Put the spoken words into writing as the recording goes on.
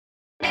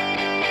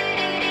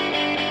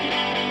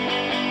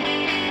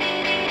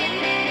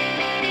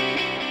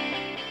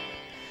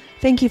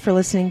Thank you for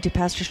listening to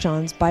Pastor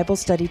Sean's Bible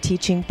Study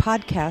Teaching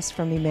podcast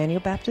from Emmanuel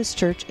Baptist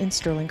Church in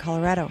Sterling,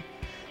 Colorado.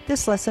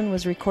 This lesson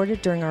was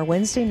recorded during our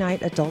Wednesday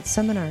night adult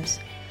seminars.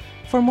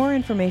 For more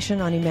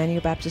information on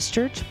Emmanuel Baptist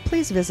Church,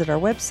 please visit our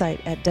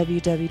website at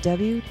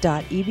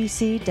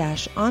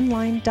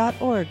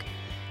www.ebc-online.org.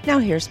 Now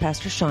here's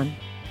Pastor Sean.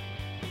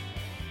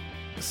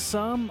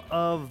 Some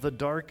of the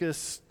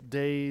darkest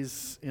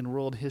days in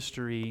world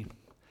history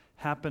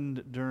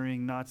happened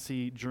during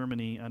Nazi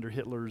Germany under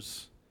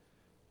Hitler's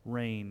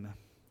reign.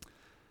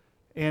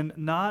 And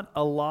not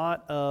a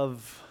lot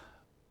of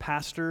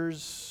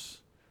pastors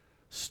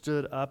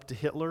stood up to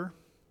Hitler.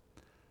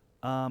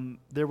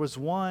 There was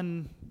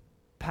one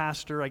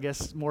pastor, I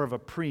guess more of a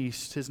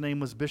priest. His name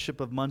was Bishop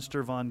of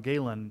Munster von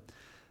Galen.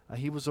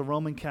 He was a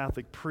Roman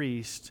Catholic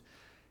priest,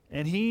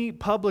 and he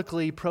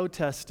publicly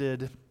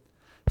protested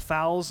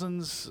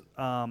thousands.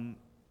 Thousands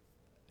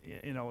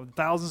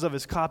of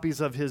his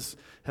copies of his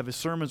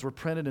sermons were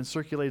printed and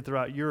circulated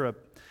throughout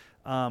Europe.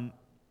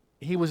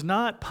 He was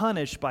not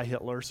punished by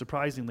Hitler,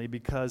 surprisingly,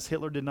 because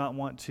Hitler did not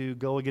want to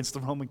go against the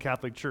Roman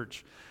Catholic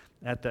Church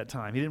at that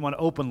time. He didn't want to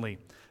openly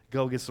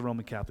go against the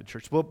Roman Catholic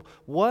Church. Well,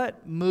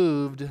 what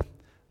moved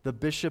the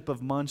Bishop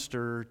of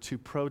Munster to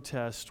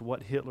protest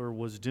what Hitler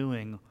was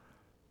doing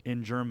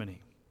in Germany?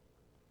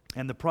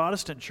 And the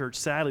Protestant Church,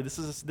 sadly, this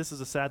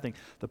is a sad thing,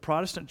 the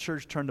Protestant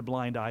Church turned a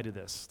blind eye to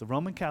this. The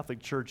Roman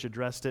Catholic Church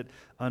addressed it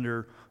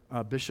under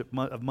Bishop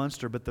of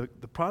Munster, but the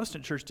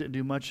Protestant Church didn't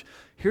do much.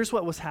 Here's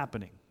what was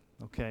happening.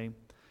 Okay,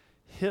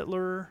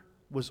 Hitler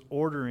was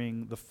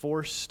ordering the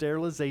forced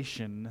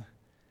sterilization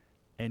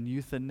and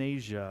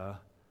euthanasia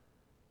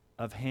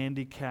of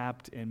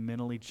handicapped and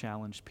mentally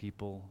challenged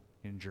people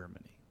in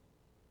Germany.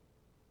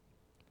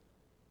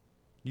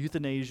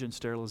 Euthanasia and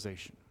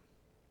sterilization.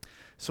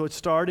 So it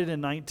started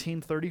in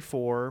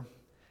 1934,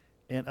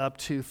 and up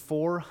to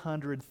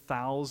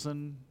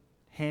 400,000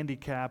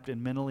 handicapped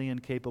and mentally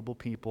incapable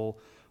people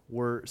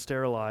were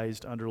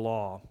sterilized under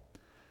law.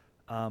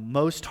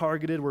 Most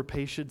targeted were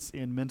patients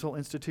in mental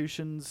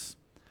institutions.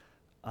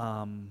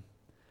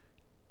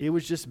 It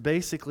was just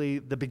basically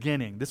the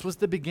beginning. This was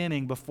the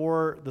beginning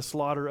before the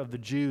slaughter of the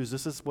Jews.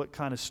 This is what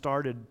kind of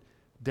started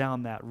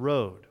down that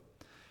road.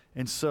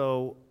 And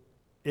so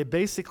it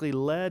basically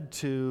led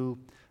to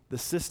the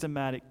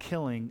systematic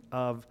killing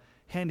of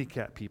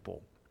handicapped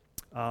people.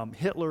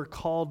 Hitler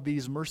called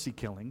these mercy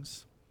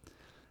killings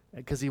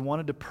because he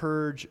wanted to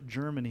purge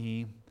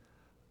Germany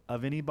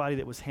of anybody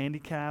that was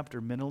handicapped or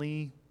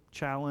mentally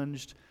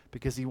challenged,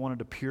 because he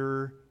wanted a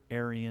pure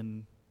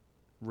Aryan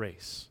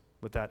race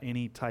without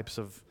any types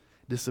of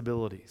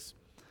disabilities.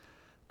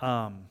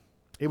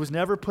 It was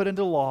never put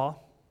into law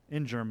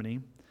in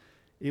Germany.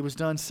 It was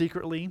done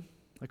secretly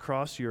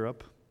across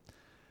Europe.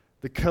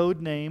 The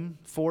code name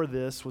for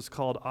this was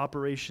called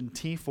Operation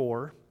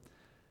T4,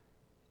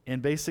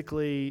 and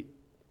basically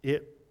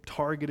it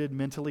targeted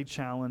mentally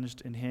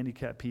challenged and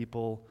handicapped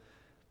people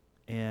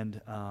and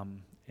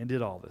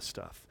did all this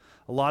stuff.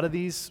 A lot of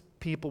these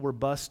people were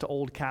bused to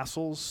old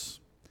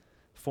castles,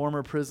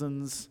 former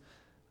prisons.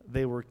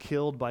 They were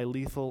killed by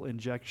lethal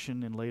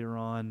injection and later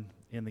on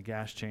in the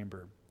gas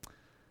chamber.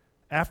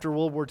 After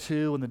World War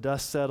II, when the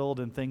dust settled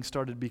and things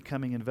started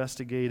becoming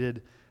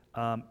investigated,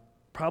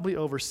 probably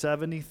over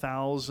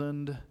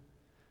 70,000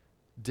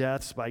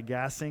 deaths by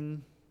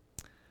gassing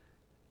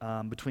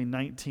between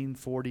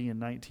 1940 and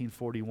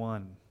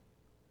 1941.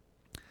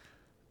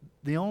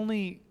 The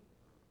only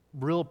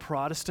real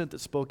Protestant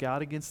that spoke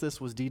out against this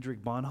was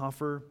Dietrich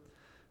Bonhoeffer.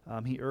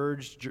 He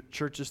urged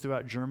churches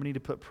throughout Germany to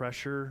put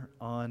pressure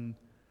on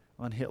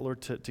Hitler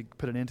to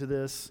put an end to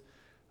this.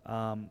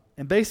 And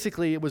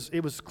basically it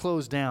was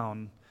closed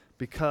down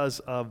because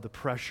of the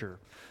pressure.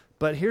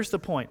 But here's the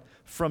point.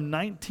 From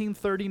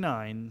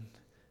 1939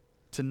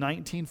 to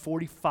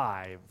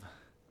 1945,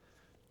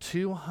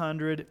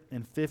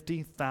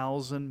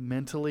 250,000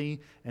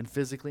 mentally and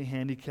physically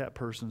handicapped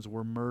persons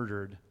were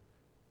murdered,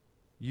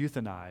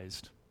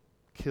 euthanized,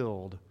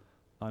 killed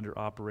under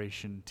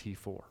Operation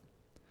T4.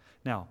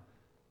 Now,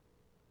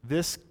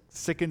 this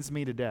sickens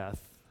me to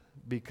death,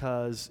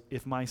 because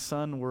if my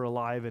son were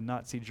alive in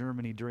Nazi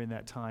Germany during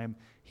that time,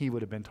 he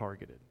would have been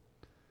targeted.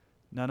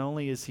 Not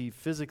only is he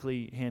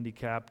physically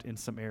handicapped in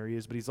some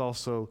areas, but he's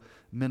also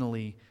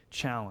mentally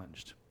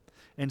challenged.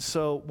 And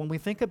so when we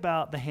think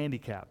about the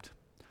handicapped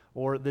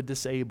or the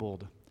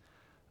disabled,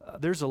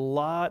 there's a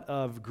lot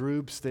of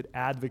groups that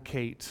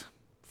advocate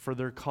for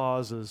their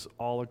causes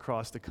all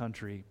across the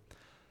country.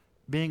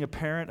 Being a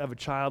parent of a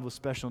child with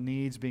special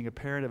needs, being a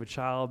parent of a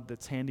child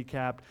that's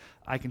handicapped,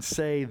 I can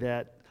say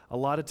that a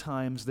lot of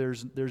times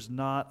there's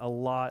not a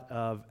lot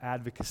of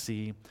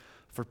advocacy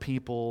for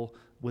people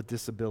with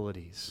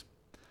disabilities.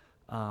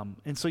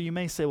 And so you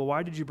may say, well,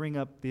 why did you bring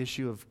up the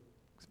issue of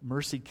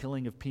mercy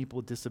killing of people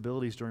with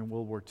disabilities during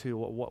World War II?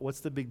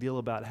 What's the big deal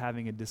about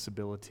having a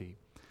disability?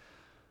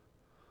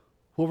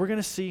 What we're going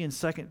to see in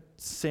 2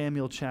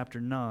 Samuel chapter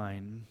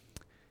 9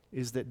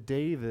 is that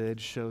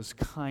David shows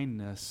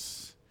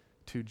kindness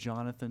to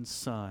Jonathan's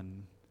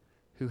son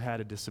who had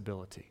a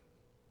disability.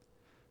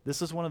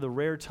 This is one of the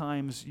rare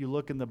times you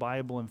look in the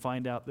Bible and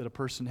find out that a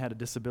person had a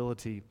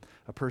disability,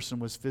 a person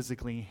was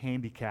physically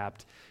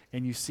handicapped,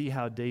 and you see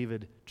how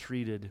David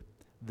treated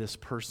this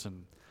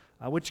person,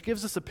 which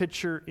gives us a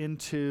picture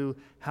into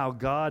how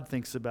God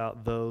thinks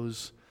about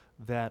those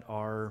that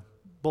are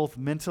both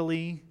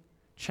mentally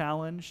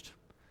challenged,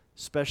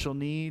 special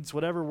needs,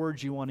 whatever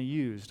words you want to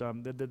use.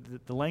 The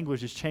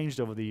language has changed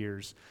over the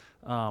years.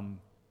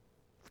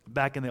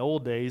 Back in the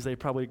old days, they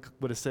probably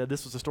would have said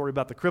this was a story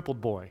about the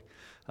crippled boy.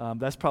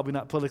 That's probably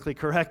not politically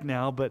correct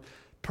now, but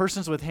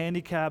persons with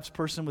handicaps,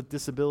 person with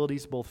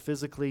disabilities, both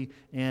physically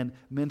and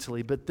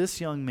mentally. But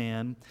this young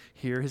man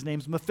here, his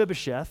name's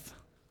Mephibosheth.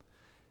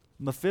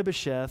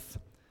 Mephibosheth,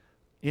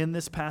 in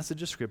this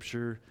passage of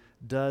Scripture,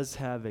 does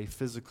have a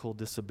physical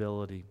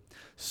disability.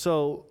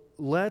 So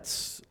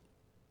let's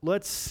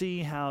see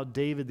how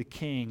David the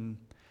king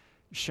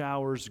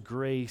showers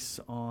grace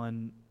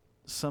on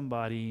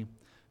somebody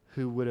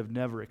who would have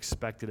never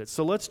expected it.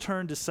 So let's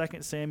turn to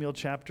 2 Samuel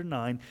chapter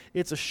 9.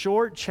 It's a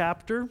short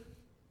chapter,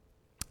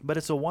 but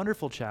it's a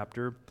wonderful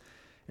chapter.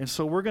 And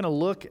so we're going to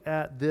look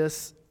at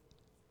this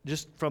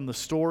just from the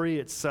story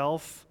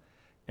itself,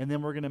 and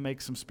then we're going to make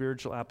some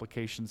spiritual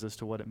applications as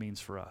to what it means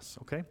for us,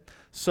 okay?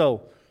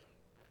 So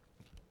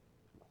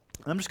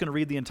I'm just going to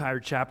read the entire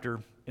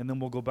chapter, and then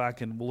we'll go back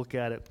and we'll look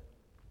at it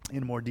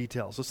in more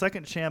detail. So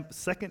 2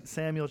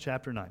 Samuel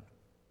chapter 9.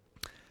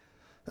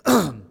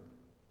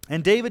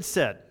 And David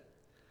said,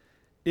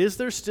 "Is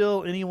there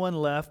still anyone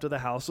left of the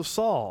house of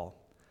Saul,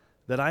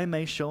 that I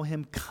may show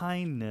him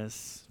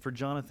kindness for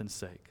Jonathan's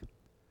sake?"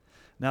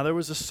 Now there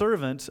was a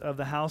servant of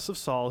the house of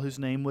Saul whose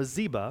name was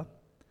Ziba,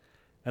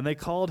 and they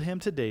called him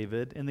to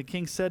David, and the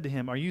king said to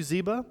him, "Are you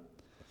Ziba?"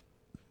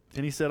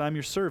 And he said, "I'm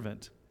your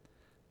servant."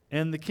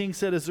 And the king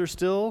said, "Is there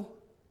still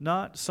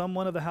not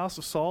someone of the house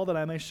of Saul, that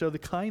I may show the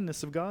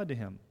kindness of God to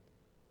him?"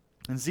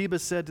 And Ziba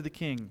said to the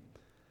king,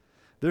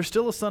 "There's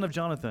still a son of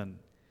Jonathan.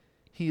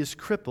 He is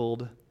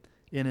crippled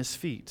in his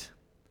feet."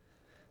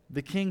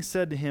 The king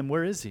said to him,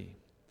 "Where is he?"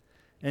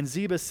 And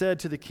Ziba said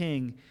to the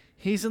king,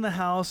 "He's in the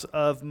house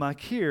of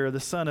Machir, the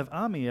son of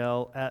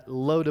Ammiel, at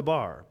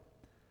Lo-debar."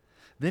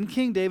 Then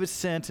King David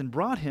sent and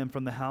brought him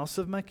from the house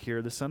of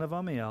Machir, the son of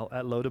Ammiel,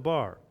 at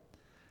Lo-debar.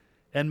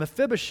 And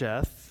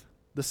Mephibosheth,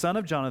 the son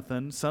of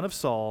Jonathan, son of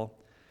Saul,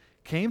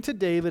 came to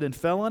David and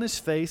fell on his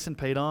face and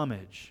paid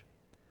homage.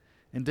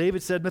 And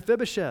David said,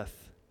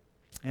 "Mephibosheth."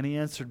 And he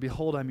answered,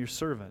 "Behold, I'm your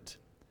servant."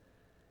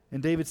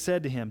 And David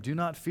said to him, "Do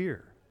not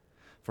fear,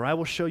 for I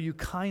will show you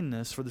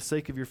kindness for the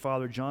sake of your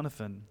father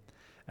Jonathan,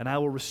 and I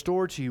will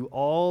restore to you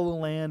all the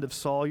land of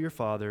Saul your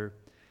father,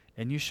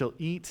 and you shall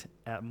eat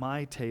at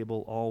my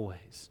table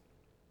always."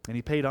 And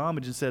he paid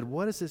homage and said,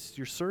 "What is this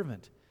your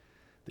servant,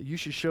 that you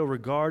should show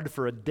regard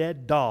for a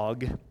dead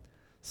dog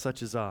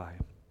such as I?"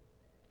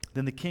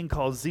 Then the king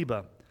called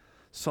Ziba,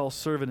 Saul's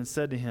servant, and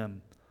said to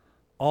him,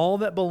 "All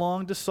that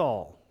belonged to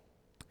Saul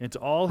and to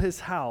all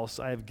his house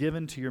I have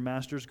given to your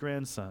master's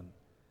grandson.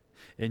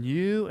 And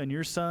you and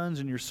your sons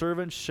and your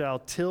servants shall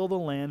till the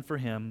land for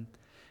him,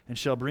 and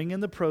shall bring in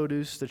the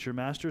produce, that your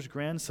master's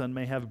grandson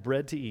may have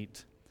bread to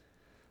eat.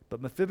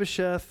 But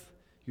Mephibosheth,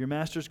 your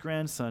master's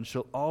grandson,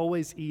 shall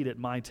always eat at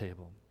my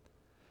table."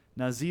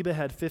 Now Ziba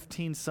had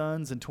 15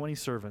 sons and 20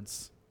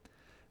 servants.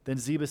 Then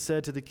Ziba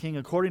said to the king,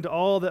 "According to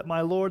all that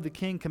my lord the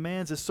king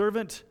commands his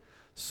servant,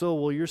 so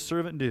will your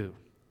servant do."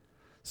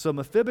 So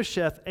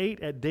Mephibosheth ate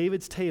at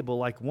David's table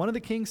like one of the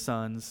king's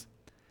sons.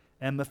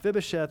 And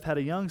Mephibosheth had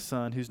a young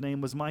son whose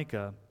name was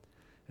Micah.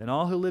 And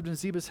all who lived in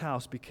Ziba's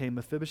house became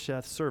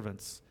Mephibosheth's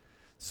servants.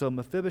 So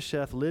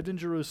Mephibosheth lived in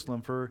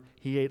Jerusalem, for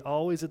he ate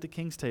always at the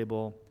king's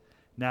table.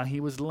 Now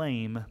he was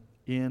lame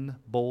in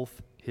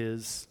both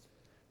his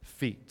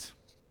feet.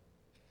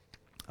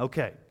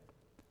 Okay.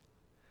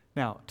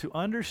 Now, to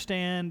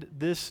understand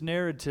this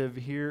narrative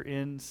here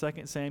in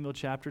 2 Samuel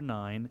chapter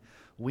 9,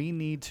 we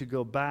need to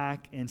go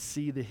back and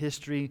see the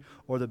history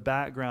or the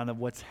background of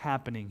what's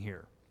happening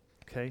here.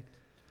 Okay?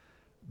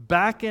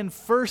 Back in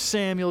 1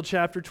 Samuel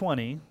chapter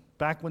 20,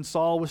 back when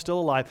Saul was still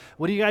alive,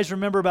 what do you guys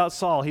remember about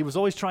Saul? He was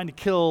always trying to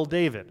kill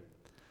David,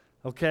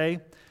 okay?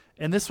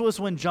 And this was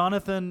when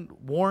Jonathan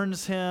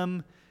warns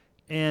him,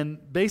 and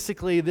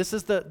basically this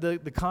is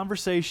the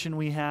conversation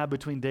we have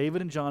between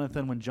David and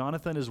Jonathan when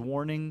Jonathan is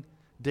warning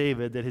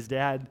David that his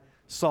dad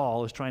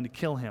Saul is trying to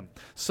kill him.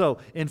 So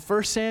in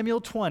 1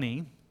 Samuel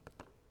 20,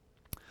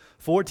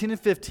 14 and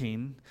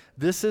 15,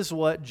 this is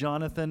what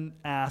Jonathan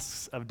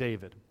asks of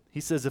David. He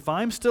says, "If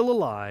I'm still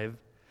alive,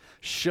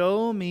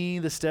 show me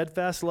the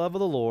steadfast love of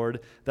the Lord,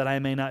 that I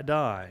may not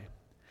die.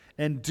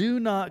 And do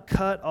not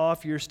cut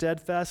off your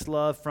steadfast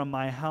love from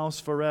my house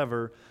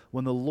forever,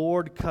 when the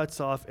Lord cuts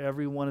off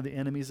every one of the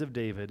enemies of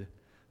David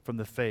from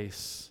the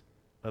face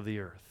of the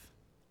earth."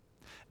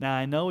 Now,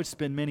 I know it's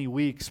been many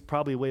weeks,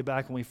 probably way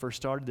back when we first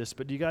started this,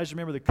 but do you guys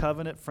remember the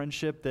covenant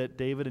friendship that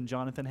David and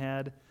Jonathan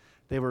had?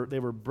 They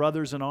were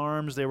brothers in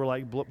arms. They were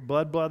like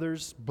blood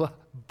brothers.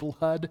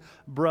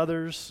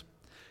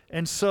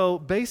 And so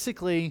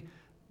basically,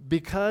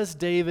 because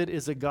David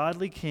is a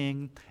godly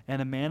king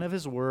and a man of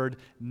his word,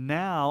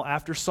 now,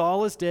 after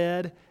Saul is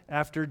dead,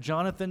 after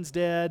Jonathan's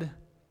dead,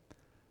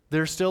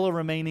 there's still a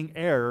remaining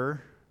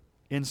heir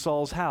in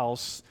Saul's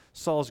house,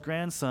 Saul's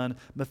grandson,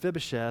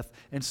 Mephibosheth.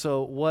 And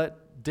so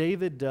what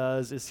David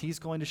does is he's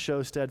going to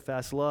show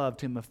steadfast love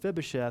to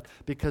Mephibosheth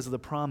because of the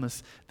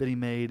promise that he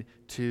made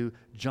to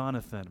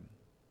Jonathan.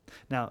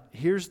 Now,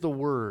 here's the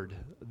word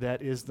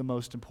that is the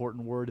most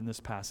important word in this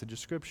passage of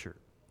Scripture.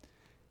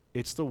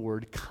 It's the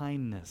word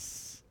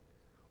kindness,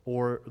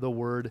 or the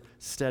word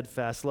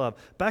steadfast love.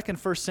 Back in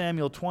 1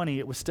 Samuel 20,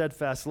 it was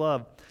steadfast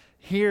love.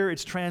 Here,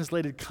 it's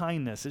translated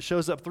kindness. It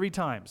shows up 3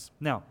 times.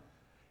 Now,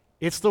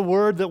 it's the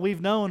word that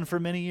we've known for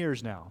many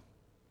years now.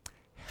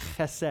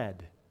 Chesed.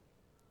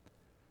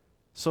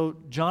 So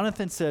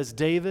Jonathan says,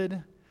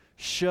 David,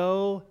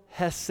 show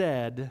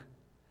Hesed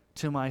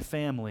to my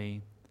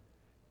family.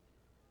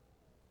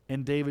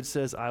 And David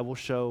says, I will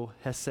show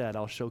Hesed.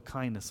 I'll show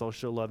kindness. I'll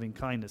show loving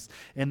kindness.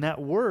 And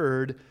that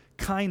word,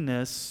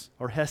 kindness,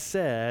 or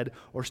Hesed,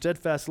 or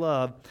steadfast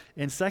love,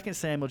 in 2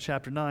 Samuel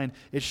chapter 9,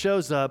 it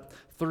shows up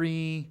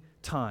 3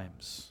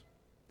 times.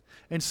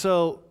 And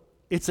so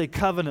it's a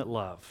covenant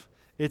love.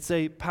 It's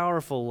a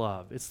powerful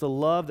love. It's the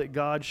love that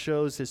God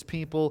shows his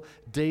people.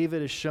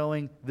 David is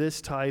showing this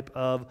type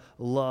of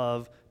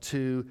love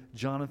to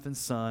Jonathan's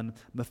son,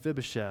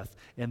 Mephibosheth.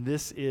 And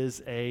this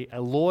is a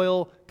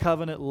loyal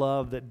covenant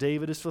love that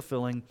David is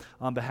fulfilling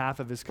on behalf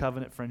of his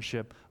covenant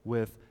friendship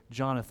with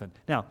Jonathan.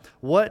 Now,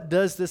 what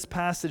does this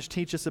passage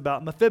teach us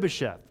about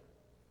Mephibosheth?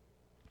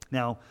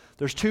 Now,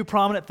 there's 2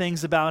 prominent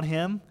things about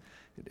him.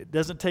 It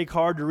doesn't take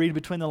hard to read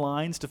between the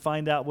lines to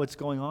find out what's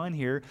going on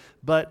here.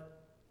 But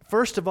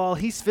first of all,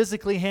 he's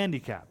physically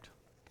handicapped.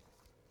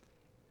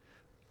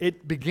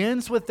 It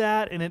begins with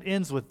that and it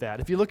ends with that.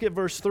 If you look at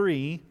verse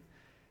 3,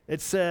 it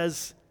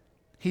says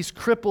he's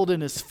crippled in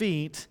his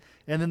feet,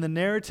 and then the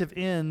narrative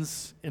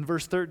ends in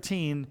verse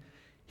 13,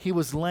 he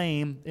was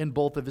lame in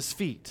both of his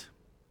feet.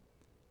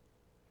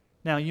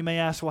 Now you may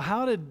ask, well,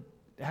 how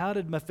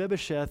did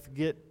Mephibosheth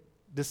get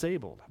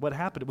disabled? What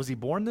happened? Was he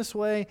born this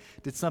way?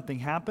 Did something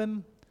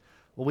happen?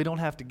 Well, we don't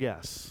have to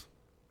guess.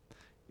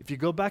 If you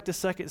go back to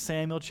 2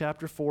 Samuel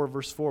chapter 4,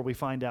 verse 4, we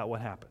find out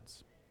what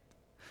happens.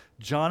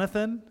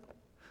 Jonathan,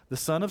 the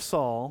son of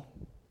Saul,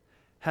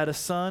 had a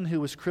son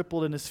who was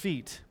crippled in his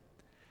feet.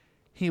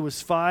 He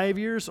was 5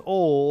 years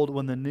old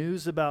when the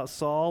news about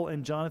Saul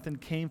and Jonathan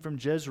came from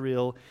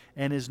Jezreel,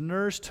 and his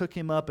nurse took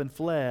him up and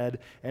fled.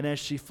 And as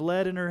she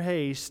fled in her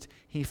haste,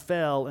 he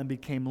fell and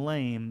became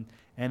lame,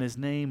 and his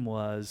name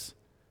was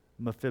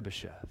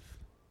Mephibosheth.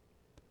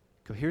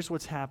 So here's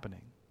what's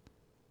happening.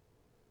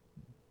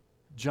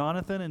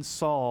 Jonathan and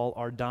Saul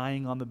are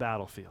dying on the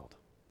battlefield.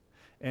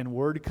 And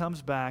word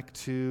comes back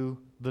to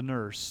the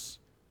nurse,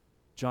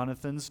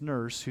 Jonathan's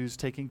nurse, who's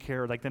taking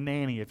care, like the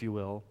nanny, if you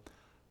will,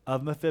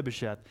 of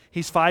Mephibosheth.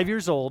 He's 5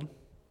 years old.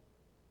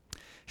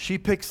 She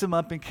picks him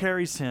up and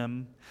carries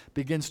him,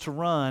 begins to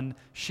run.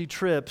 She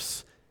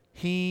trips.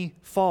 He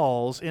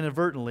falls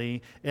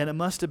inadvertently, and it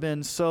must have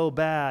been so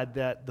bad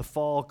that the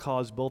fall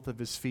caused both of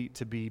his feet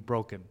to be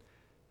broken.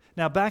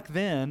 Now, back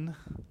then,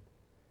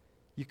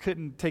 you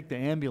couldn't take the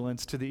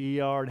ambulance to the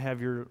ER and have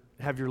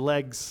your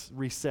legs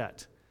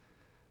reset.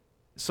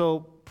 So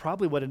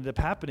probably what ended up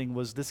happening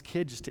was this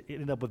kid just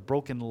ended up with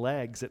broken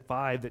legs at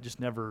 5 that just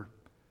never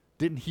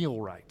didn't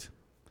heal right.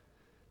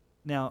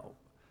 Now,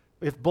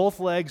 if both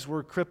legs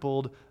were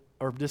crippled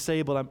or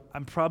disabled,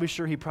 I'm probably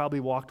sure he probably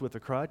walked with a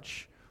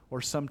crutch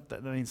or some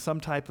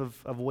type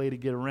of way to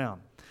get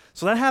around.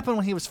 So that happened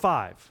when he was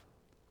 5.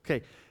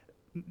 Okay,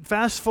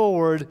 fast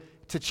forward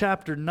to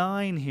chapter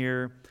 9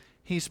 here.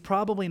 He's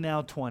probably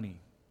now 20,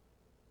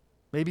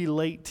 maybe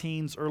late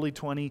teens, early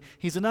 20.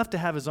 He's enough to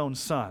have his own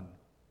son.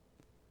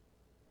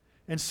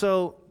 And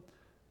so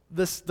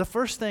the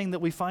first thing that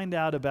we find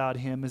out about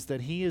him is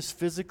that he is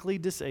physically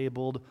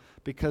disabled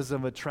because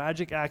of a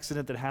tragic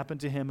accident that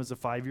happened to him as a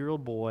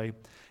 5-year-old boy,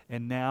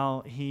 and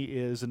now he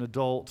is an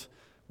adult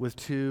with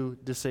 2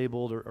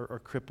 disabled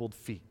or crippled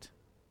feet.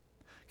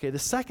 Okay, the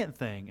second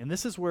thing, and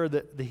this is where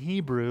the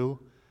Hebrew,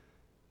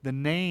 the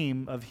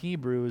name of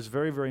Hebrew is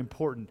very, very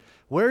important.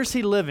 Where is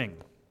he living?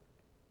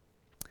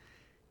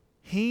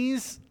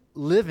 He's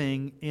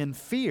living in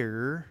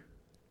fear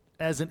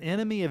as an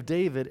enemy of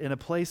David in a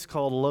place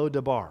called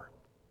Lo-Debar.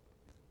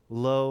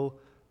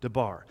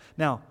 Lo-Debar.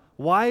 Now,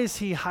 why is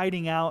he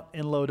hiding out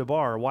in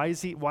Lo-Debar? Why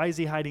is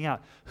he hiding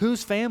out?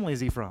 Whose family is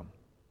he from?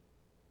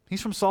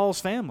 He's from Saul's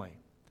family.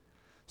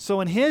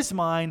 So in his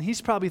mind,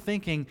 he's probably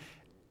thinking,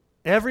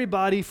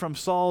 everybody from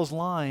Saul's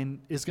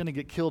line is going to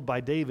get killed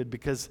by David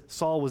because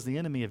Saul was the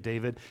enemy of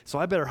David, so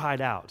I better hide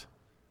out.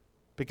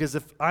 Because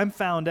if I'm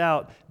found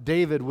out,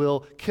 David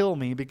will kill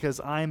me because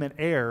I'm an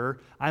heir,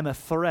 I'm a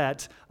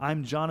threat,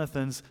 I'm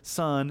Jonathan's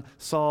son,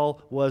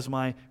 Saul was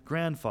my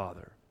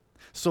grandfather.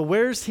 So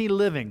where's he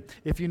living?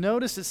 If you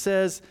notice, it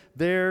says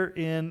there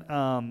in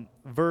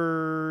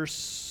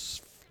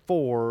verse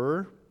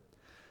 4,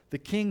 the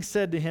king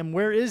said to him,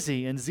 "Where is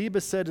he?" And Ziba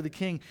said to the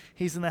king,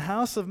 "He's in the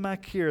house of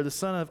Machir, the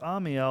son of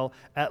Amiel,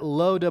 at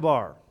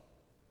Lo-Debar."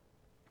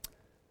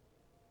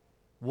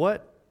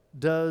 What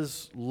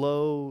does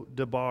lo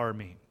debar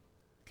mean?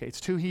 Okay, it's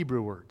two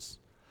Hebrew words.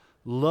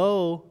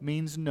 Lo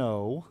means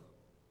no.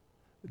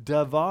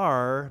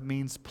 Devar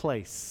means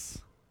place.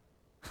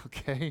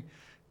 Okay?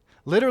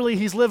 Literally,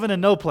 he's living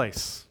in no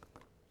place.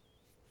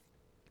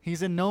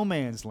 He's in no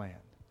man's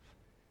land.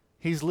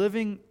 He's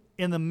living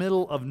in the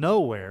middle of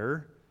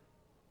nowhere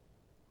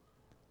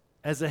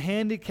as a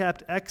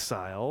handicapped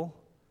exile,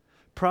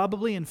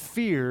 probably in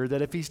fear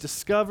that if he's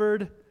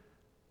discovered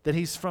that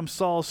he's from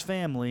Saul's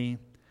family,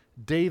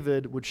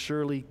 David would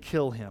surely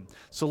kill him.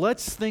 So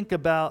let's think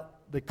about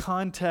the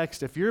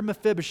context. If you're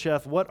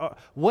Mephibosheth,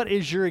 what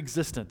is your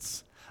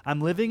existence?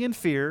 I'm living in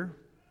fear.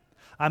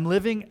 I'm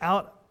living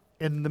out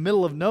in the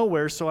middle of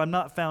nowhere, so I'm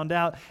not found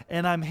out,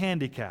 and I'm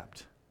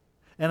handicapped.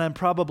 And I'm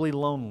probably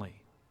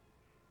lonely.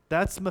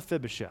 That's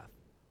Mephibosheth.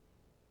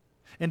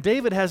 And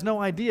David has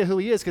no idea who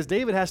he is, because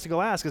David has to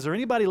go ask, is there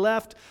anybody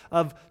left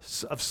of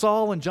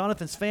Saul and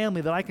Jonathan's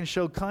family that I can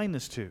show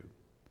kindness to?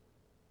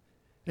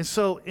 And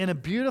so in a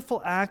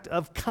beautiful act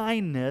of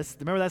kindness,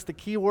 remember that's the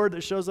key word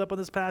that shows up in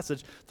this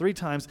passage 3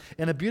 times,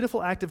 in a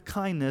beautiful act of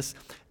kindness,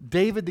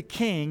 David the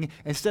king,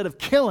 instead of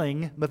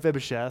killing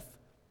Mephibosheth,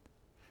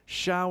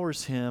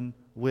 showers him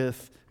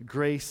with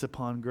grace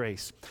upon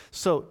grace.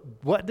 So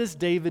what does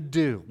David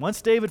do?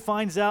 Once David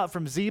finds out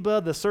from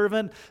Ziba, the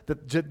servant,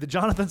 that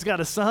Jonathan's got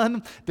a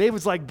son,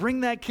 David's like,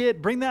 bring that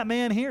kid, bring that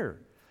man here.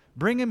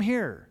 Bring him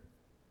here.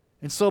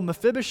 And so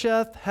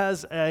Mephibosheth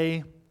has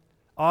an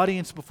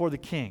audience before the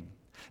king.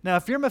 Now,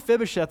 if you're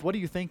Mephibosheth, what are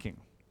you thinking?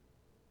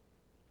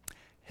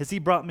 Has he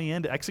brought me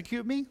in to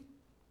execute me?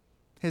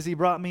 Has he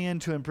brought me in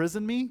to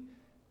imprison me?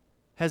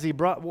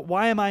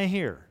 Why am I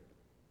here?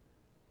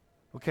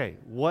 Okay,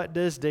 what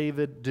does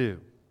David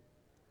do?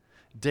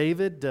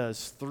 David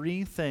does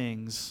 3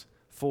 things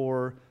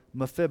for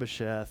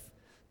Mephibosheth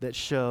that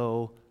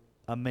show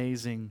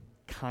amazing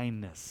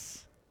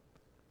kindness.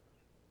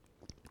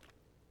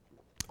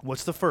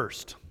 What's the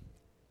first?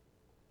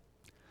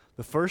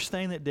 The first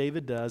thing that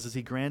David does is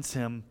he grants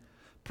him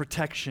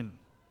protection.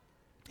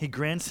 He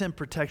grants him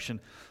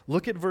protection.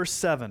 Look at verse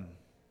 7.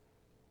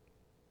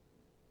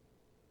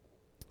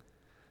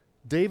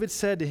 David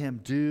said to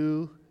him,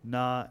 "Do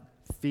not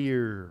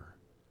fear,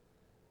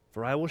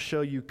 for I will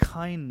show you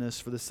kindness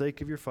for the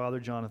sake of your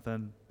father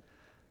Jonathan.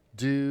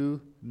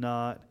 Do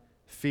not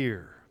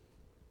fear."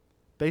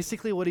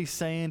 Basically what he's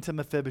saying to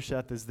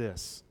Mephibosheth is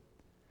this: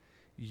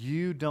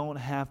 you don't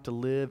have to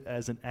live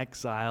as an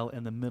exile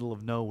in the middle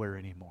of nowhere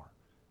anymore.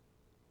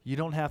 You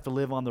don't have to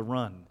live on the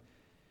run.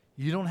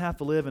 You don't have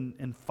to live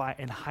in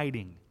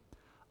hiding.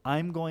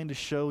 I'm going to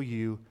show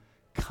you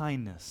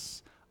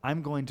kindness.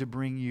 I'm going to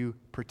bring you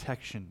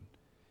protection.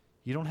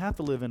 You don't have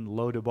to live in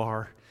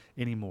Lodabar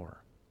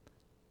anymore.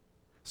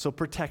 So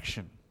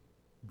protection.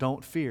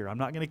 Don't fear. I'm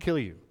not going to kill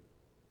you.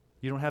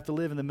 You don't have to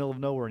live in the middle of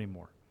nowhere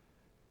anymore.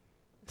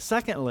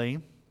 Secondly,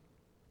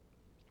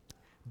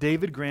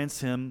 David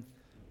grants him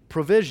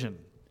provision.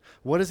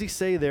 What does he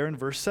say there in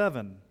verse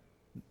 7?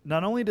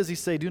 Not only does he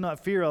say, "Do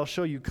not fear, I'll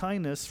show you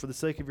kindness for the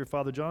sake of your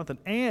father Jonathan,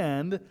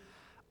 and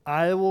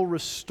I will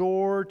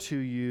restore to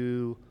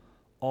you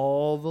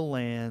all the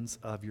lands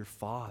of your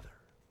father."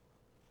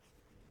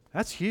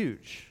 That's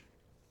huge.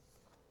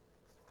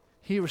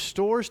 He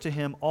restores to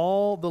him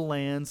all the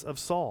lands of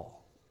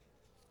Saul.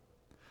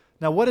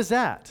 Now, what is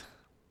that?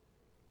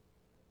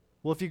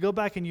 Well, if you go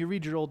back and you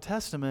read your Old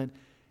Testament,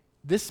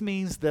 this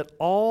means that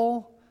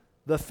all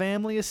the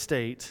family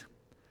estate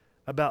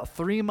about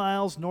 3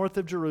 miles north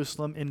of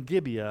Jerusalem in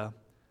Gibeah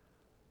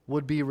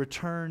would be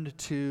returned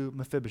to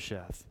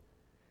Mephibosheth.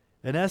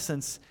 In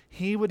essence,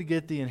 he would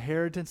get the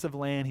inheritance of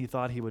land he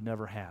thought he would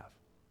never have.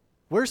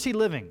 Where's he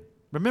living?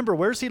 Remember,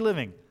 where's he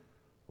living?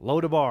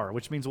 Lodabar,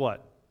 which means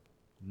what?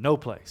 No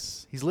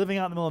place. He's living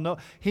out in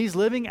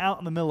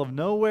the middle of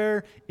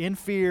nowhere in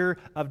fear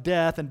of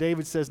death. And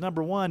David says,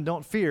 number 1,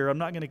 don't fear. I'm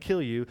not going to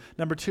kill you.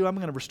 Number 2, I'm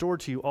going to restore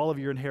to you all of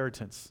your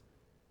inheritance.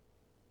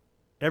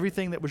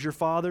 Everything that was your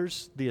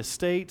father's, the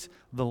estate,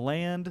 the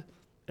land,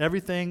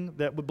 everything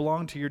that would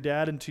belong to your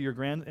dad and to your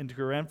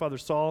grandfather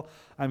Saul,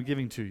 I'm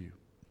giving to you.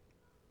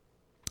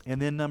 And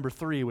then number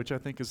 3, which I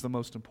think is the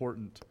most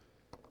important,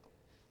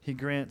 he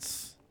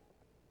grants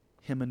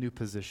him a new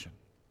position.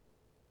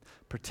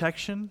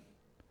 Protection,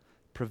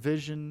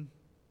 provision,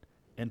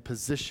 and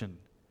position.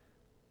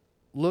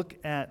 Look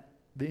at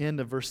the end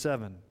of verse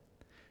 7.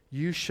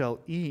 You shall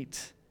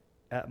eat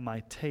at my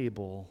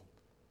table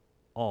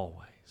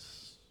always.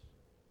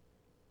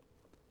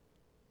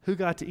 Who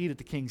got to eat at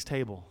the king's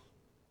table?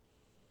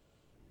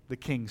 The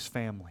king's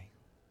family.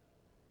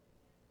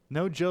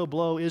 No Joe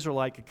Blow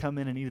Israelite could come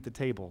in and eat at the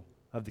table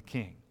of the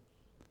king.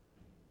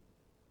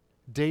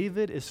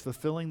 David is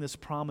fulfilling this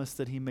promise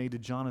that he made to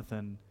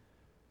Jonathan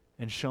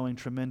and showing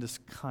tremendous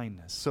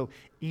kindness. So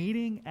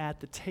eating at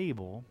the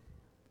table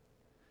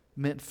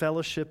meant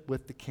fellowship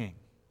with the king.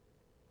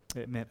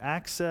 It meant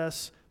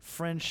access,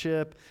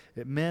 friendship.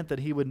 It meant that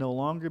he would no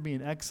longer be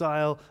in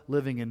exile,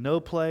 living in no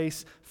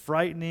place,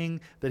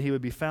 frightening that he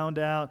would be found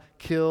out,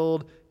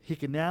 killed. He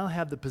could now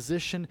have the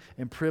position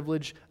and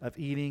privilege of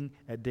eating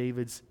at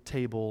David's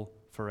table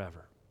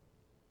forever.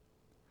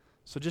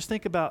 So just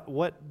think about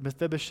what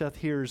Mephibosheth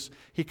hears.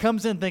 He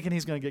comes in thinking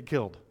he's going to get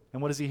killed.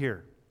 And what does he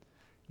hear?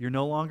 You're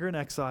no longer in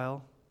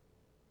exile.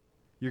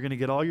 You're going to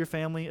get all your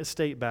family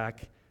estate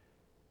back.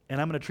 And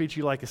I'm going to treat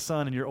you like a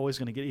son, and you're always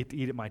going to get to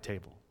eat at my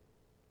table.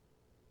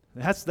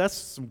 That's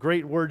some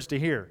great words to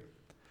hear.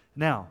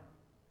 Now,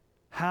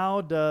 how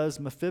does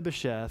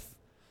Mephibosheth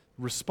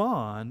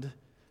respond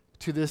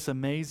to this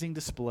amazing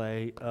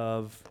display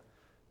of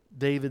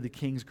David the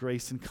king's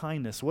grace and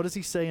kindness? What does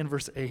he say in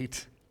verse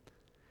 8?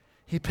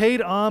 He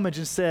paid homage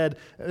and said,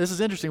 this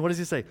is interesting, what does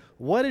he say?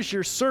 What is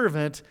your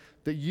servant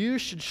that you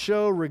should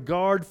show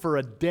regard for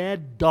a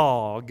dead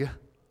dog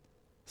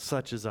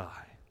such as I?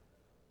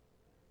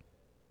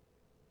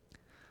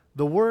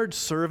 The word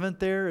servant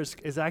there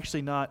is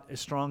actually not as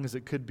strong as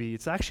it could be.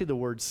 It's actually the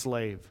word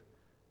slave.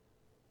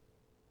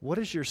 What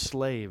is your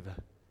slave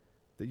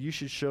that you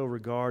should show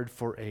regard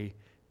for a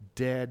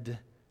dead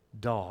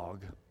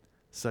dog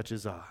such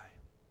as I?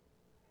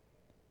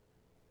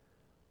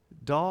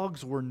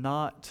 Dogs were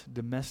not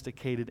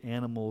domesticated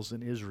animals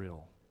in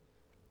Israel.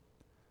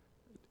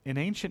 In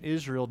ancient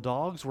Israel,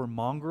 dogs were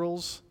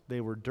mongrels.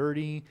 They were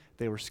dirty.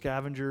 They were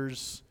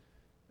scavengers.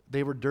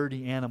 They were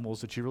dirty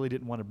animals that you really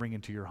didn't want to bring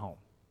into your home.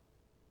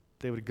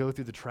 They would go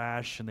through the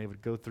trash and they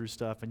would go through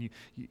stuff. And you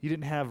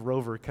didn't have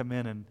Rover come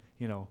in and,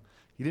 you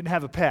didn't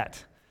have a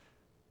pet.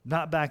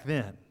 Not back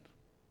then.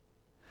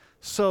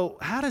 So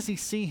how does he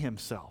see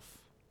himself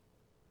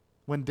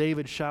when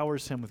David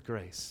showers him with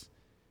grace?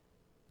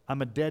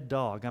 I'm a dead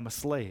dog. I'm a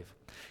slave.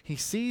 He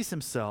sees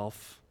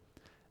himself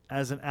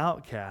as an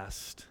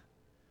outcast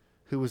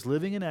who was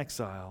living in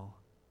exile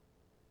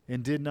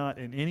and did not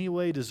in any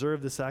way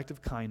deserve this act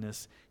of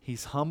kindness.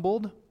 He's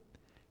humbled,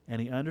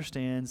 and he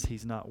understands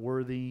he's not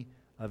worthy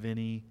of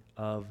any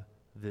of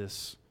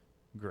this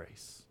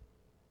grace.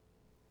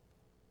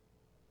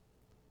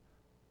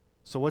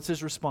 So what's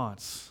his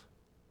response?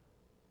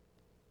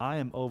 I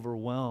am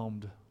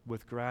overwhelmed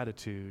with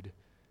gratitude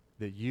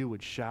that you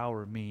would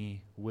shower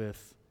me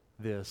with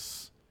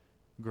this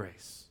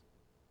grace.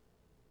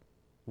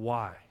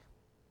 Why?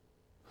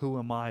 Who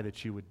am I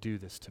that you would do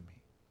this to me?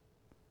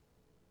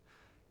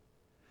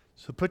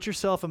 So put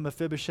yourself in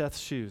Mephibosheth's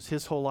shoes.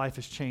 His whole life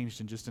has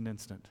changed in just an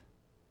instant.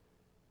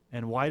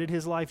 And why did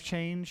his life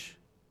change?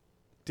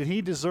 Did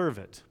he deserve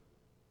it?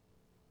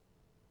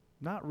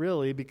 Not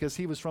really, because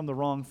he was from the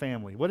wrong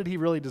family. What did he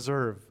really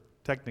deserve,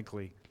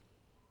 technically?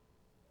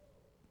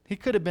 He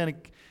could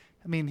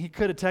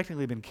have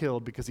technically been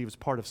killed because he was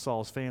part of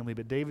Saul's family,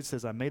 but David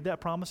says, I made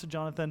that promise to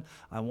Jonathan.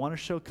 I want to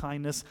show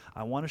kindness.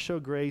 I want to show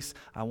grace.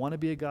 I want to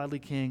be a godly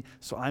king,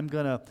 so I'm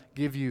going to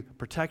give you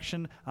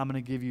protection. I'm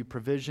going to give you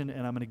provision,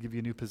 and I'm going to give you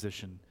a new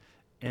position.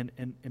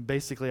 And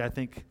basically, I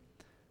think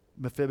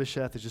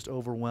Mephibosheth is just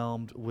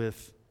overwhelmed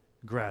with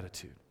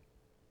gratitude.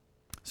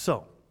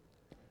 So,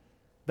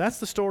 that's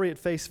the story at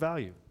face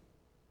value.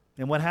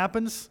 And what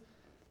happens?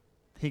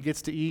 He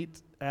gets to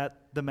eat at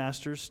the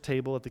master's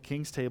table, at the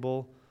king's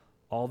table,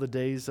 all the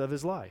days of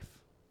his life.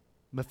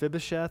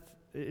 Mephibosheth,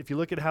 if you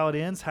look at how it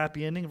ends,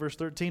 happy ending, verse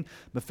 13,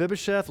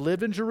 Mephibosheth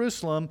lived in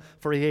Jerusalem,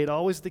 for he ate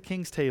always at the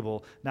king's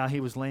table. Now he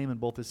was lame in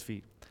both his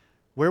feet.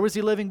 Where was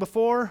he living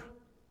before?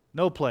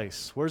 No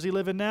place. Where's he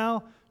living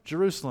now?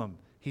 Jerusalem.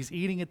 He's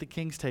eating at the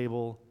king's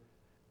table.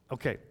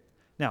 Okay,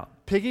 now,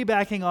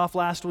 piggybacking off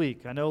last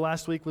week. I know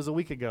last week was a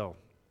week ago,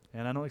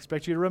 and I don't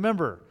expect you to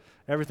remember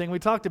everything we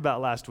talked about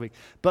last week.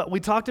 But we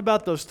talked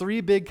about those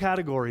three big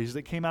categories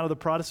that came out of the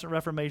Protestant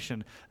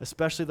Reformation,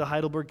 especially the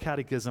Heidelberg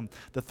Catechism,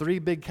 the three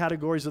big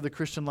categories of the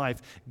Christian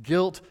life: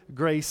 guilt,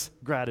 grace,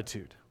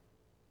 gratitude.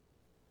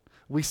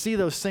 We see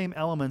those same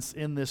elements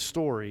in this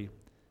story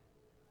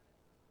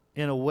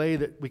in a way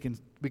that we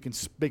can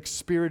make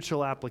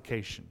spiritual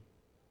application.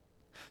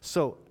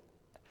 So,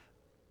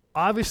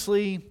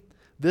 obviously,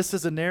 this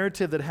is a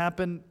narrative that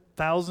happened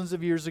thousands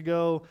of years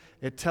ago.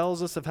 It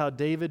tells us of how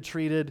David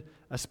treated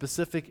a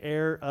specific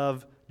heir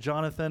of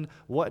Jonathan.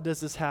 What does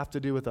this have to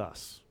do with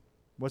us?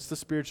 What's the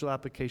spiritual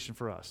application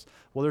for us?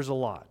 Well, there's a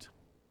lot.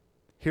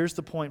 Here's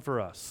the point for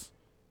us.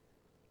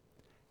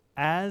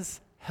 As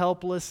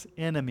helpless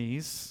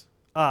enemies,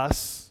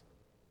 us,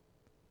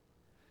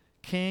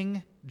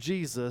 King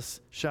Jesus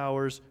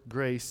showers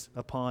grace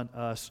upon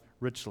us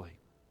richly.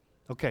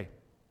 Okay.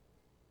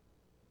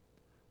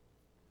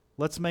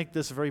 Let's make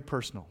this very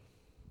personal.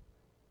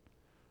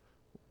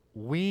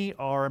 We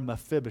are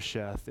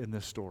Mephibosheth in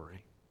this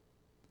story.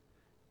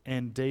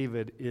 And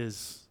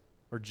Jesus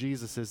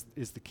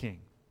is the king.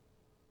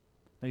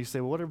 Now you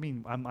say, well, what do you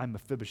mean I'm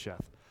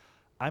Mephibosheth?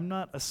 I'm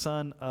not a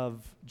son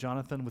of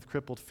Jonathan with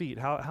crippled feet.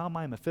 How am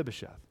I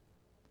Mephibosheth?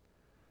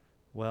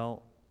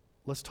 Well,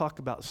 let's talk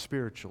about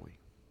spiritually.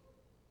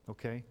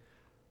 Okay?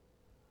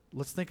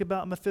 Let's think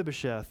about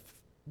Mephibosheth.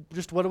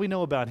 Just what do we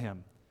know about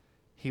him?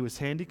 He was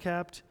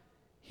handicapped.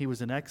 He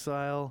was in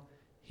exile.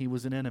 He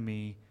was an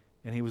enemy.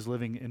 And he was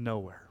living in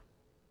nowhere.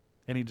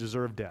 And he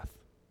deserved death.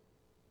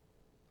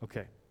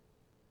 Okay.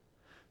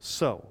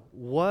 So,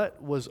 what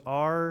was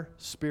our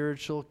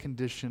spiritual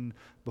condition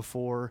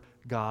before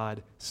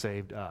God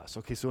saved us?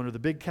 Okay, so under the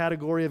big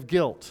category of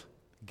guilt,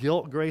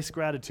 guilt, grace,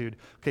 gratitude.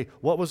 Okay,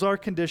 what was our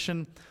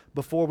condition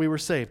before we were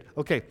saved?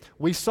 Okay,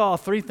 we see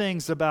three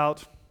things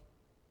about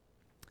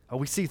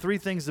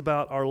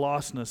our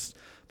lostness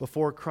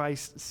before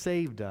Christ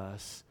saved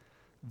us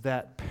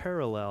that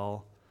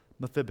parallel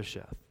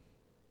Mephibosheth.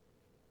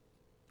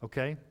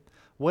 Okay?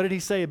 What did he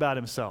say about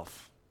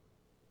himself?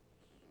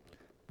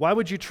 Why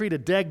would you treat a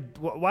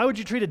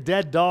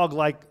dead dog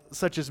like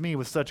such as me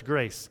with such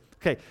grace?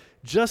 Okay,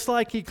 just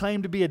like he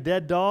claimed to be a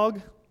dead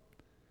dog,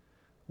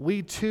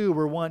 we too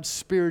were once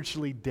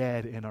spiritually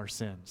dead in our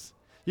sins.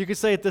 You could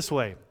say it this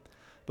way.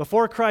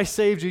 Before Christ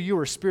saved you, you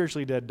were a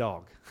spiritually dead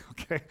dog.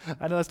 Okay?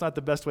 I know that's not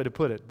the best way to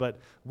put it, but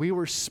we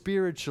were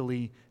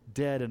spiritually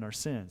dead in our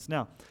sins.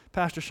 Now,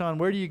 Pastor Sean,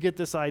 where do you get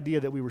this idea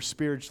that we were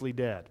spiritually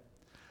dead?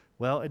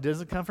 Well, it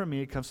doesn't come from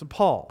me, it comes from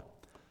Paul.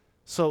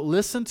 So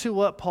listen to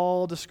what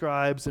Paul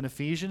describes in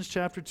Ephesians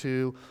chapter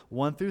 2,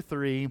 1 through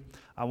 3.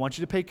 I want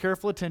you to pay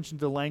careful attention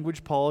to the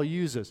language Paul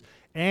uses.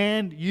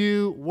 And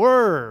you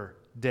were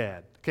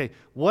dead. Okay,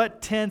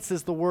 what tense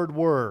is the word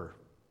were?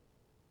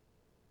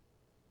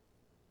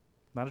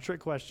 Not a trick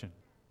question.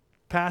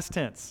 Past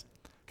tense.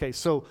 Okay,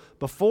 so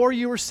before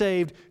you were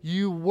saved,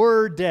 you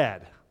were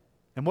dead.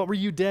 And what were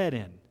you dead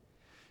in?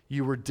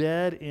 You were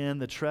dead in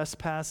the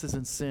trespasses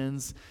and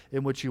sins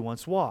in which you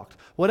once walked.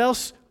 What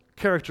else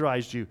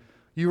characterized you?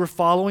 You were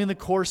following the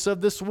course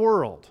of this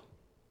world.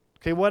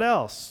 Okay, what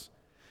else?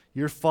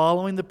 You're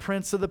following the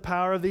prince of the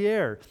power of the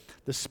air,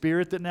 the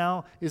spirit that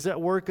now is at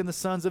work in the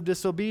sons of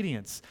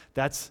disobedience.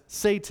 That's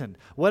Satan.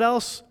 What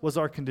else was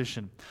our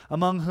condition?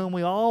 Among whom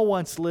we all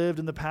once lived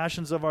in the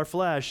passions of our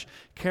flesh,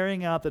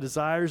 carrying out the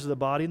desires of the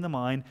body and the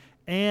mind.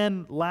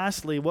 And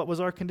lastly, what was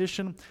our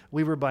condition?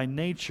 We were by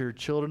nature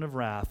children of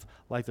wrath,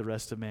 like the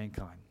rest of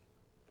mankind.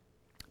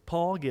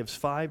 Paul gives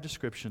 5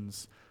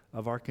 descriptions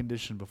of our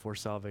condition before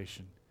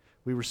salvation.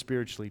 We were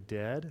spiritually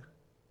dead.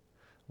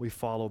 We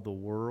followed the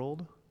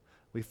world.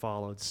 We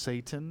followed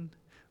Satan.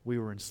 We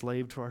were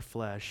enslaved to our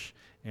flesh,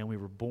 and we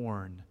were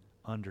born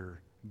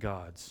under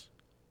God's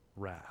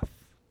wrath.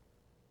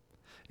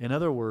 In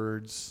other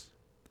words,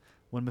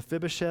 when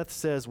Mephibosheth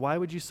says, "Why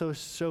would you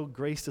show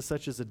grace to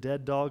such as a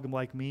dead dog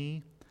like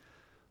me?"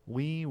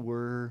 We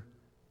were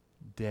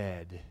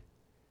dead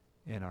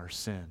in our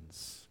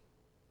sins.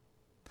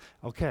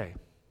 Okay,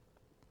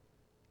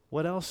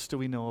 what else do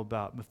we know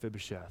about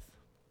Mephibosheth?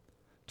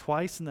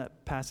 Twice in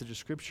that passage of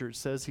Scripture it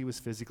says he was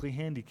physically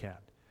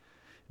handicapped.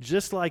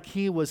 Just like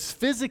he was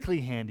physically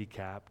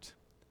handicapped,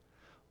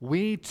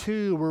 we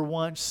too were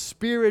once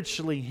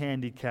spiritually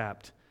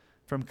handicapped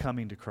from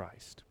coming to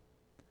Christ.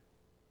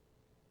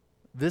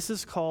 This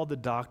is called the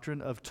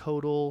doctrine of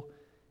total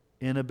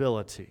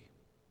inability.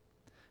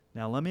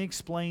 Now, let me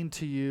explain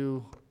to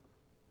you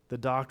the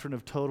doctrine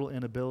of total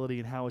inability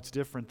and how it's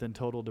different than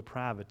total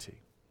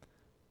depravity.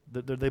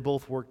 They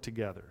both work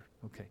together.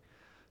 Okay.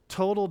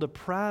 Total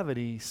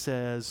depravity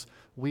says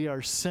we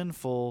are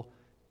sinful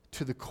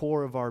to the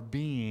core of our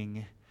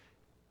being,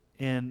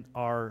 in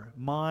our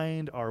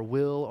mind, our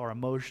will, our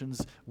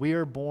emotions. We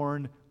are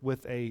born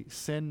with a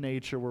sin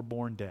nature. We're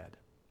born dead.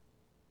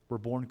 We're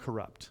born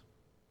corrupt.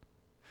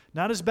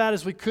 Not as bad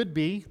as we could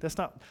be. That's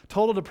not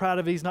total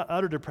depravity, is not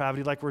utter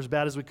depravity, like we're as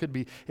bad as we could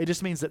be. It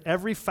just means that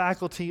every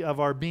faculty of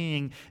our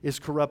being is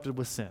corrupted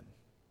with sin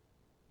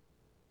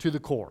to the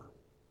core.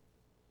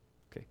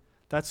 Okay,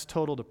 that's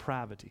total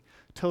depravity.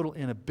 Total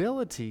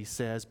inability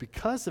says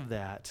because of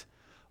that,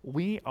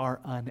 we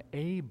are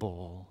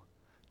unable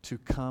to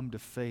come to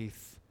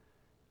faith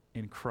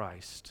in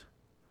Christ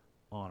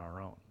on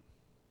our own.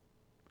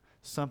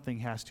 Something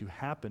has to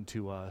happen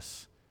to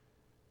us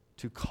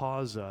to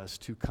cause us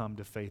to come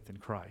to faith in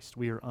Christ.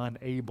 We are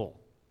unable.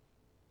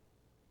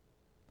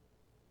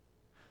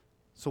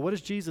 So what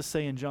does Jesus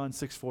say in John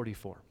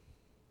 6:44?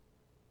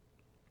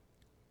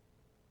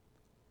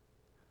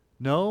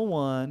 No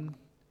one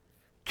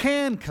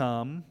can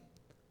come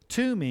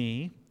to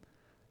me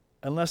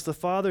unless the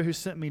Father who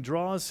sent me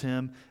draws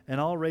him, and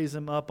I'll raise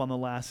him up on the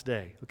last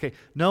day. Okay,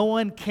 no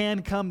one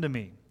can come to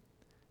me.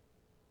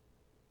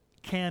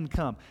 Can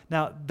come.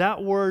 Now,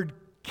 that word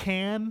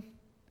can,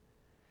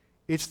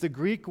 it's the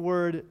Greek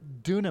word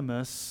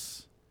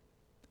dunamis,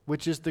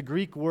 which is the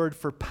Greek word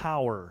for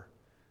power.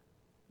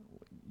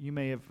 You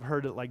may have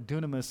heard it like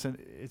dunamis, and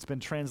it's been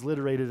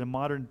transliterated in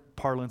modern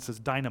parlance as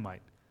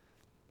dynamite.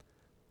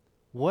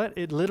 What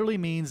it literally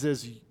means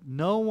is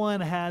no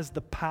one has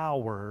the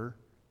power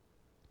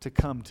to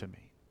come to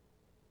me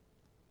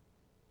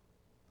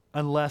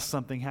unless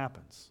something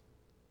happens.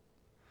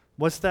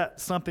 What's that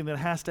something that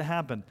has to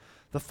happen?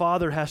 The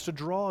Father has to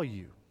draw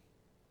you.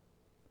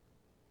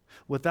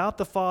 Without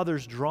the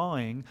Father's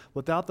drawing,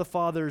 without the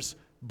Father's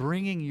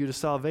bringing you to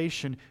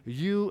salvation,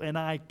 you and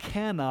I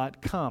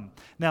cannot come.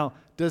 Now,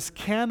 that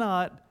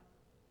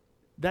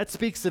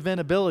speaks of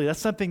inability. That's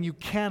something you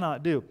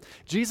cannot do.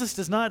 Jesus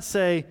does not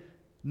say,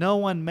 no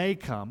one may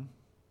come.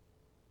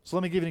 So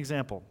let me give you an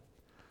example.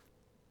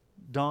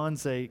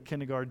 Dawn's a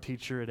kindergarten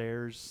teacher at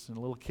Ayers, and a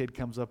little kid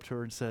comes up to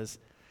her and says,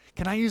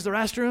 "Can I use the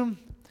restroom?"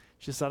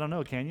 She says, "I don't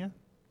know, can you?"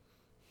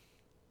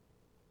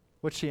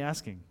 What's she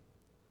asking?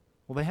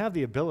 Well, they have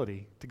the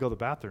ability to go to the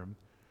bathroom.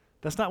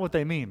 That's not what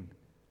they mean.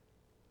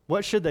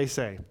 What should they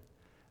say?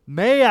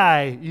 May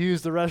I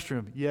use the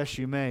restroom? Yes,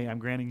 you may. I'm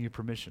granting you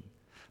permission.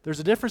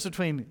 There's a difference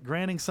between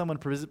granting someone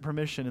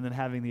permission and then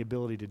having the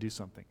ability to do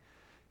something.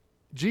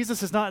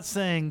 Jesus is not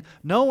saying,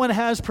 no one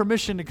has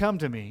permission to come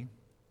to me.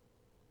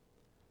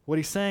 What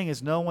he's saying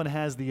is no one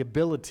has the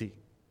ability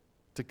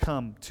to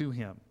come to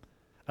him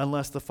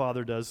unless the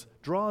Father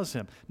draws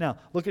him. Now,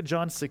 look at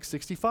John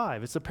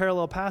 6:65. It's a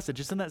parallel passage.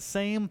 It's in that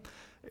same,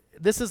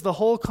 this is the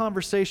whole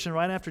conversation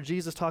right after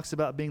Jesus talks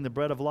about being the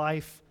bread of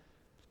life.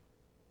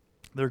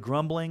 They're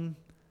grumbling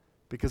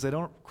because they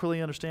don't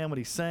really understand what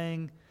he's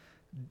saying.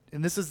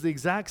 And this is the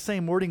exact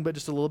same wording, but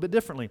just a little bit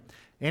differently.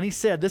 And he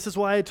said, this is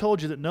why I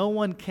told you that no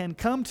one can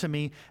come to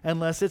me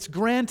unless it's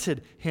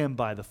granted him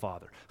by the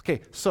Father.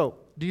 Okay, so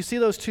do you see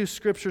those two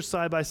scriptures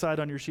side by side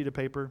on your sheet of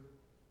paper?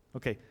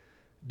 Okay.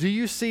 Do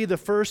you see the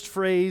first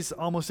phrase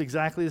almost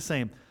exactly the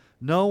same?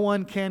 No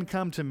one can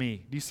come to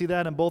me. Do you see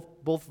that in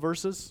both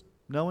verses?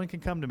 No one can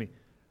come to me.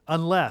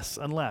 Unless.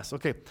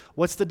 Okay,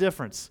 what's the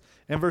difference?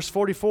 In verse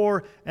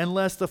 44,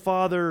 unless the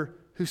Father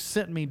who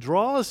sent me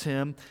draws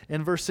him.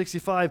 In verse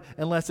 65,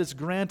 unless it's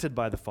granted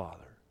by the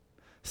Father.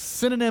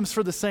 Synonyms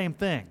for the same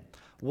thing.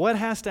 What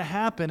has to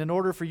happen in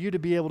order for you to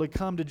be able to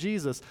come to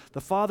Jesus? The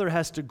Father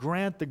has to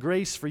grant the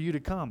grace for you to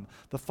come.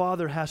 The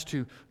Father has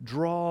to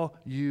draw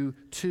you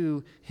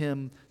to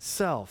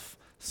himself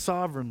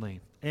sovereignly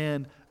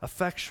and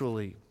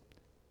effectually.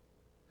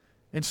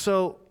 And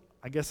so,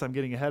 I guess I'm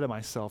getting ahead of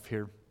myself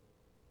here.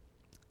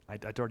 I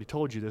already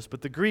told you this,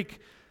 but the Greek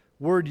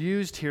word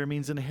used here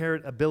means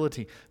inherent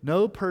ability.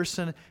 No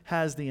person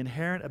has the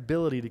inherent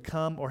ability to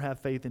come or have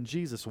faith in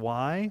Jesus.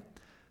 Why?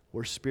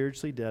 We're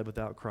spiritually dead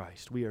without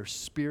Christ. We are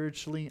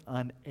spiritually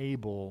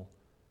unable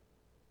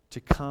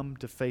to come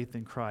to faith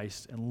in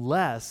Christ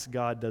unless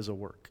God does a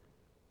work.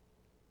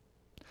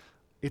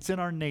 It's in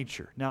our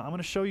nature. Now, I'm going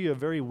to show you a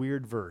very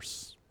weird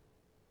verse.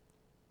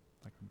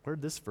 Like,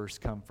 where'd this verse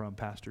come from,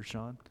 Pastor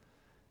Sean?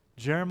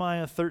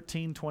 Jeremiah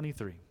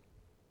 13:23.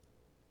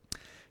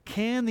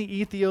 Can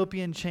the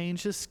Ethiopian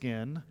change his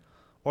skin,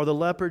 or the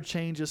leopard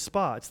change his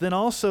spots? Then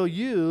also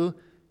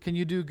can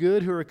you do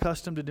good who are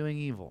accustomed to doing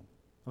evil?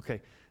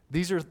 Okay,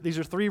 these are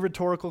three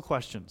rhetorical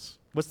questions.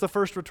 What's the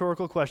first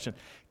rhetorical question?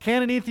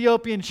 Can an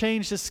Ethiopian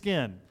change his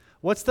skin?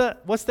 What's the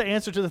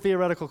answer to the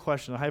theoretical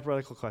question, the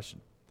hypothetical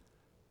question?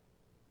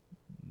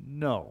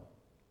 No.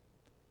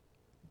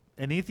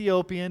 An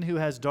Ethiopian who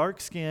has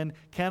dark skin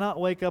cannot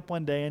wake up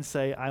one day and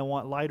say, I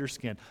want lighter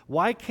skin.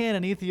 Why can't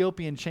an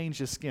Ethiopian change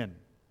his skin?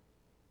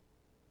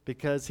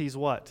 Because he's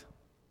what?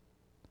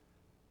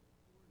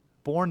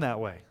 Born that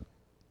way.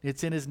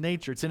 It's in his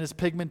nature. It's in his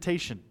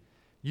pigmentation.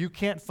 You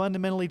can't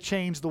fundamentally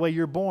change the way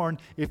you're born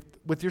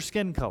with your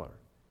skin color.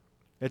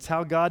 It's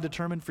how God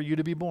determined for you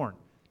to be born.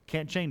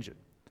 Can't change it.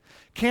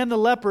 Can the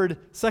leopard,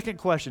 second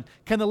question,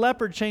 can the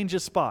leopard change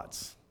his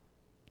spots?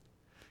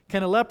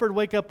 Can a leopard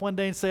wake up one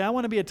day and say, I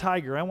want to be a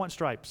tiger, I want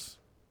stripes?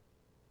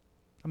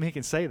 I mean, he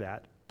can say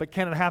that, but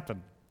can it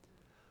happen?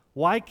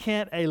 Why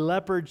can't a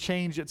leopard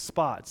change its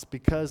spots?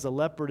 Because the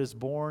leopard is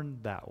born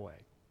that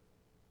way.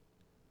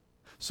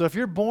 So if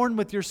you're born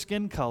with your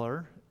skin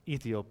color,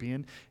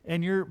 Ethiopian,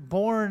 and you're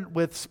born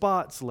with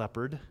spots,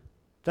 leopard,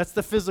 that's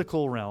the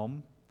physical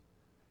realm.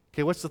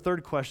 Okay, what's the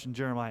third question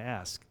Jeremiah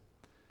asks?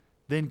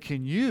 Then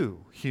can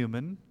you,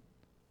 human,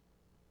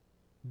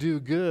 do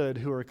good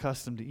who are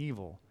accustomed to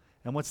evil?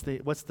 And what's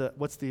the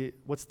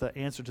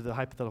answer to the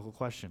hypothetical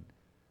question?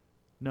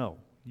 No,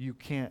 you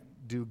can't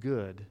do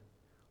good,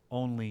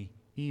 only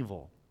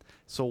evil.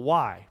 So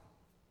why?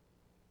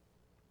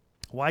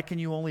 Why can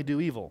you only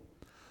do evil?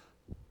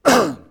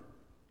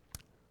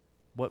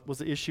 What was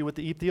the issue with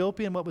the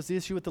Ethiopian? What was the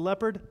issue with the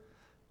leopard?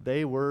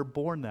 They were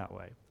born that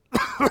way.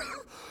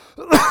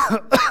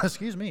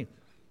 Excuse me.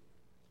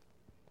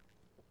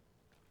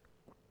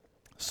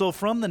 So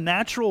from the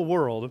natural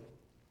world,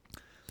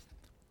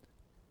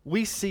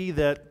 we see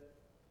that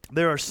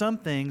there are some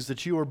things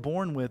that you are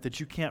born with that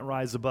you can't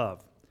rise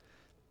above.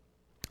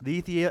 The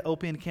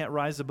Ethiopian can't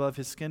rise above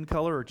his skin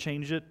color or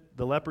change it.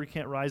 The leopard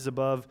can't rise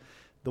above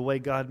the way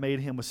God made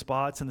him with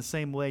spots. In the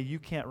same way, you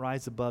can't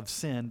rise above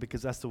sin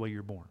because that's the way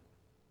you're born.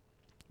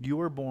 You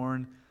were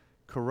born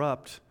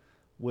corrupt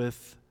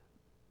with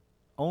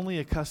only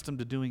accustomed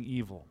to doing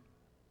evil.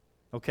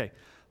 Okay,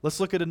 let's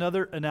look at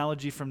another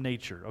analogy from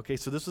nature. Okay,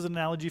 so this is an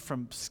analogy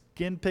from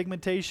skin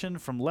pigmentation,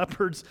 from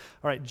leopards.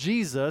 All right,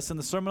 Jesus in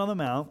the Sermon on the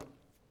Mount,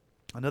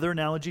 another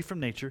analogy from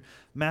nature,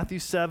 Matthew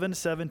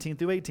 7:17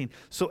 through 18.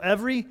 So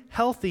every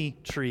healthy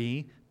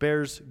tree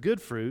bears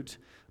good fruit,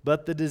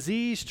 but the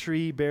diseased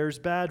tree bears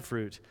bad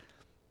fruit.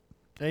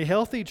 A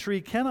healthy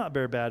tree cannot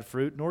bear bad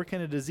fruit, nor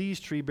can a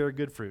diseased tree bear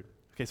good fruit.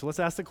 Okay, so let's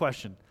ask the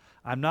question.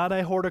 I'm not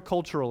a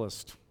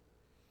horticulturalist,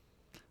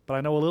 but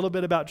I know a little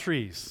bit about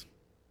trees.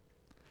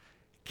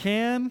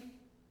 Can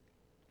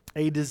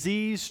a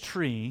diseased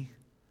tree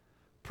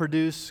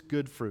produce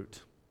good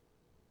fruit?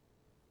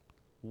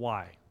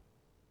 Why?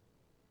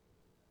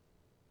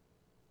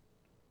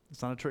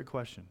 It's not a trick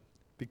question.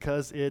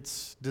 Because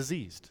it's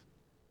diseased.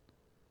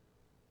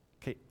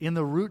 Okay, in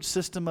the root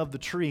system of the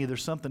tree,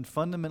 there's something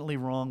fundamentally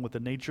wrong with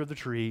the nature of the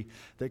tree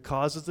that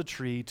causes the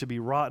tree to be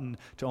rotten,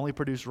 to only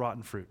produce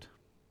rotten fruit.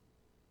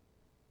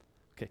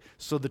 Okay,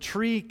 so the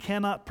tree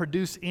cannot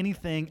produce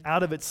anything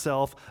out of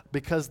itself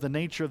because the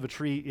nature of the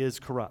tree is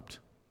corrupt.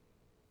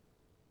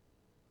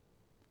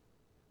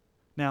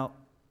 Now,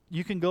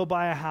 you can go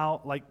by a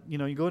house,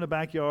 you go in a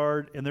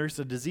backyard and there's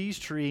a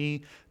diseased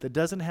tree that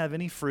doesn't have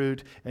any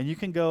fruit, and you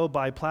can go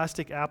buy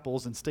plastic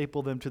apples and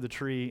staple them to the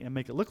tree and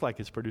make it look like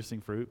it's producing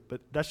fruit, but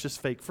that's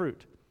just fake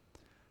fruit.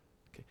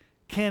 Okay.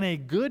 Can a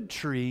good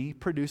tree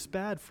produce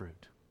bad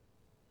fruit?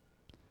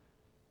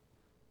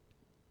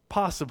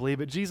 Possibly,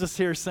 but Jesus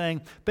here is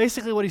saying,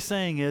 basically what he's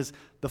saying is,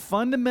 the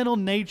fundamental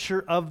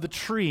nature of the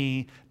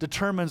tree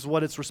determines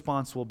what its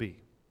response will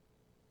be.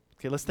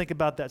 Okay, let's think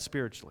about that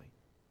spiritually.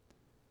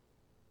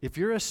 If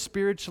you're a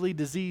spiritually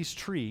diseased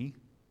tree,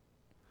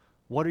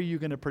 what are you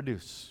going to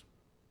produce?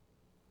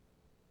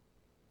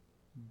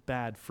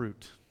 Bad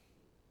fruit.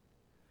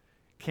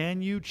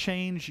 Can you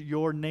change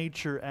your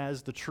nature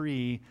as the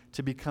tree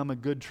to become a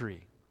good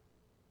tree?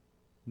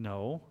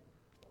 No.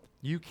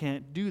 You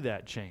can't do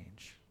that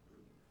change.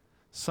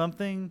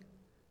 Something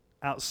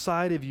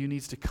outside of you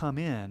needs to come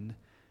in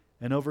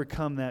and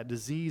overcome that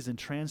disease and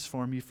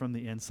transform you from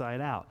the inside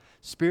out.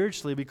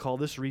 Spiritually, we call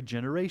this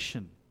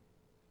regeneration.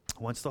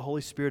 Once the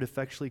Holy Spirit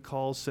effectually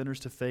calls sinners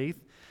to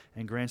faith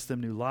and grants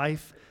them new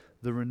life,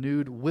 the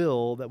renewed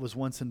will that was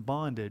once in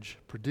bondage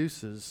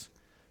produces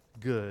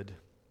good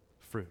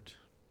fruit.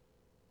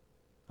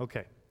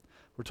 Okay,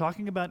 we're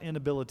talking about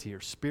inability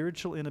or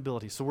spiritual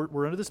inability. So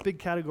we're under this big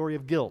category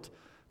of guilt.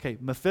 Okay,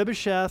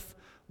 Mephibosheth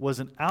was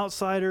an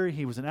outsider.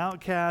 He was an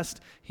outcast.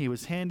 He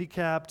was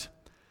handicapped.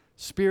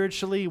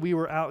 Spiritually, we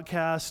were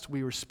outcast.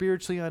 We were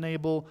spiritually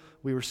unable.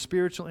 We were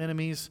spiritual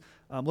enemies.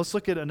 Let's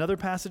look at another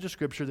passage of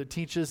Scripture that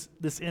teaches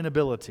this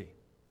inability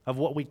of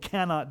what we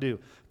cannot do.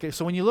 Okay,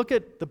 so when you look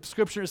at the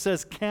Scripture, it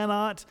says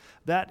cannot,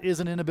 that is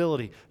an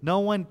inability.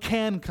 No one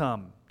can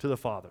come to the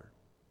Father.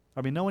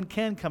 No one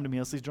can come to me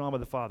unless he's drawn by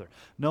the Father.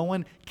 No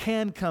one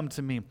can come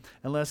to me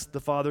unless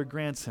the Father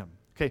grants him.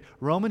 Okay,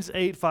 Romans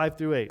 8, 5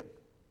 through 8.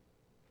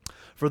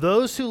 For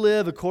those who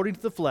live according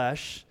to the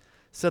flesh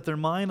set their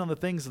mind on the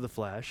things of the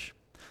flesh,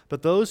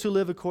 but those who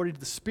live according to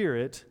the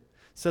Spirit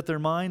set their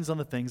minds on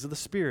the things of the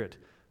Spirit.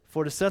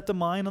 For to set the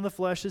mind on the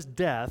flesh is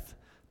death,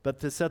 but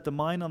to set the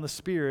mind on the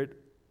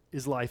Spirit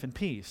is life and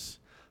peace.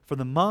 For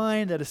the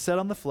mind that is set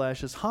on the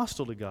flesh is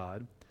hostile to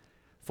God,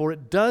 for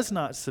it does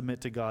not submit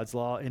to God's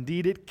law.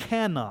 Indeed, it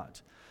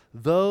cannot.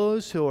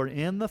 Those who are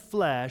in the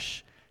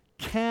flesh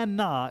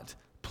cannot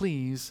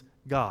please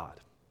God.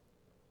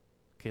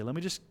 Okay, let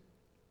me just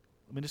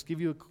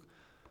give you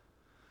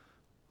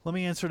let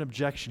me answer an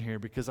objection here,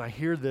 because I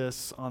hear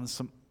this on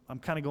I'm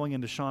kind of going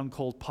into Sean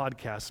Cole's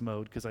podcast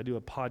mode because I do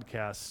a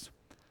podcast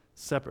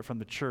separate from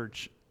the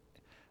church.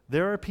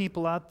 There are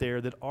people out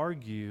there that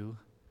argue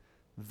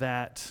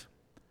that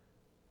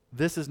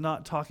this is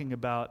not talking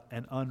about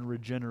an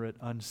unregenerate,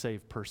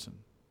 unsaved person.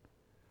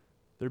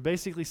 They're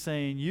basically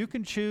saying you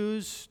can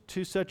choose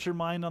to set your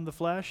mind on the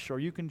flesh or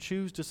you can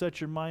choose to set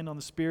your mind on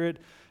the Spirit.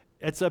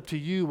 It's up to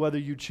you whether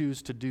you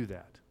choose to do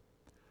that.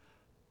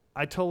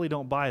 I totally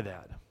don't buy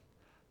that.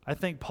 I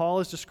think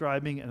Paul is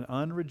describing an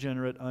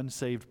unregenerate,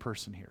 unsaved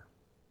person here.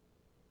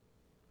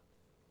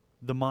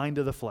 The mind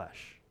of the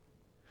flesh.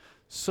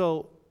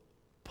 So,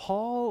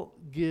 Paul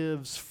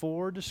gives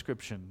 4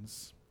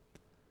 descriptions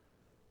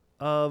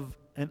of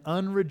an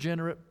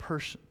unregenerate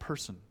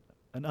person,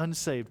 an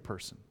unsaved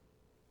person.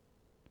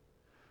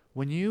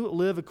 When you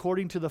live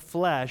according to the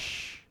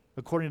flesh,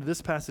 according to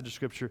this passage of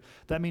Scripture,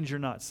 that means you're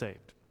not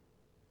saved.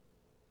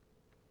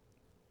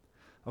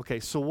 Okay,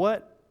 so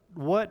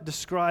what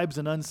describes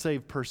an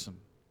unsaved person?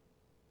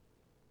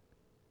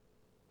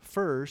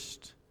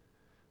 First,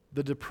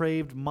 the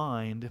depraved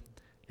mind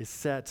is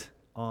set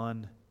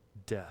on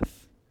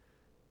death.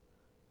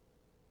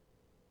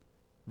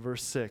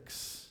 Verse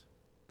 6,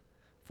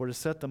 for to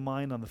set the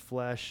mind on the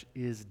flesh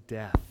is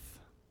death.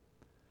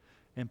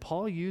 And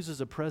Paul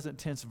uses a present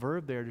tense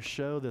verb there to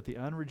show that the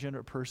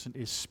unregenerate person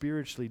is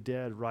spiritually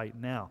dead right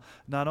now.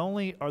 Not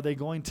only are they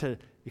going to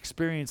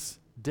experience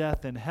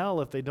death in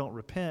hell if they don't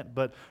repent,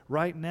 but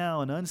right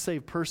now an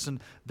unsaved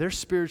person, they're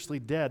spiritually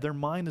dead. Their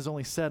mind is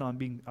only set on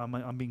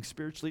being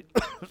spiritually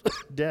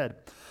dead.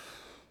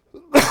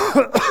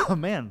 Oh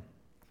man,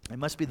 it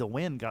must be the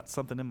wind got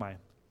something in my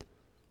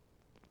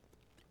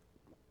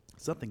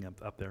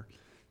up there.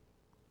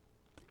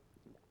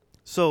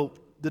 So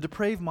the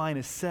depraved mind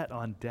is set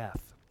on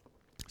death,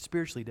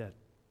 spiritually dead.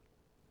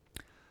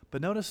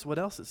 But notice what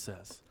else it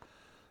says.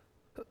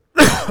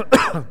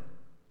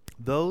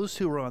 Those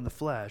who are on the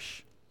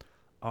flesh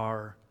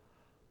are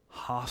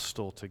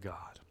hostile to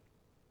God.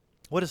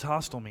 What does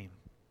hostile mean?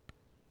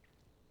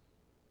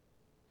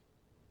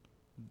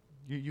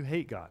 You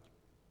hate God.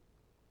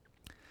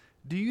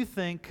 Do you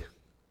think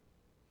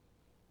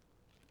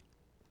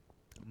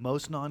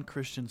most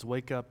non-Christians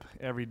wake up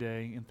every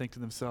day and think to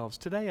themselves,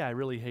 today I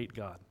really hate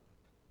God?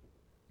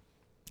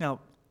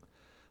 Now,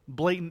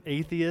 blatant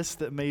atheists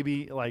that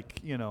maybe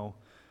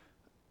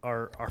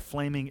our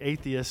flaming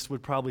atheists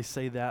would probably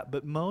say that,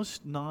 but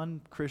most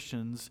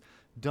non-Christians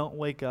don't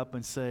wake up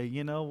and say,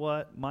 you know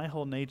what, my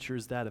whole nature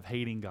is that of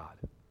hating God,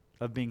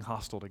 of being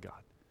hostile to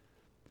God.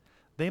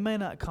 They may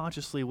not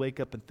consciously wake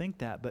up and think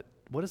that, but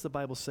what does the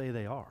Bible say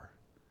they are?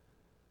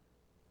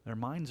 Their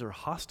minds are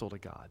hostile to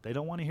God. They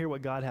don't want to hear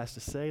what God has to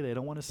say. They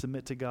don't want to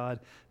submit to God.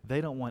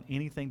 They don't want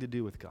anything to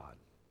do with God.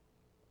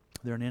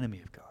 They're an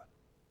enemy of God.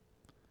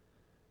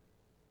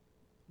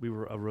 We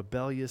were a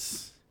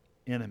rebellious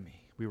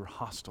enemy. We were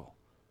hostile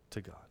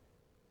to God.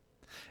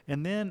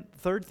 And then,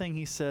 third thing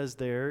he says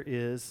there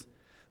is,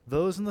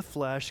 those in the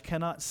flesh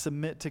cannot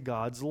submit to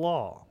God's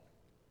law.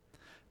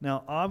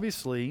 Now,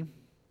 obviously,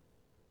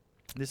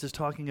 this is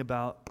talking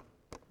about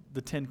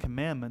the Ten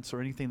Commandments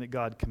or anything that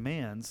God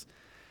commands.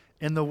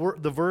 And the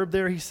verb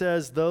there, he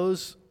says,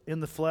 those in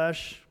the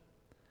flesh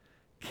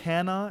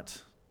cannot.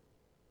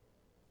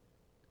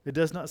 It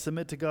does not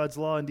submit to God's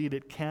law. Indeed,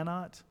 it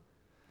cannot.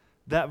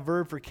 That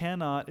verb for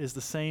cannot is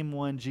the same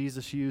one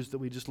Jesus used that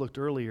we just looked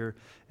earlier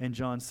in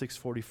John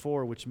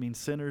 6:44, which means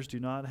sinners do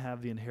not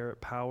have the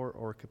inherent power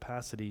or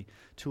capacity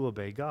to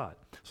obey God.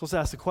 So let's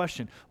ask the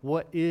question,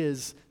 what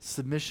is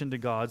submission to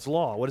God's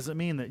law? What does it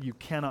mean that you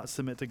cannot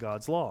submit to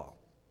God's law?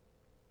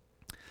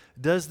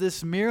 Does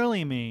this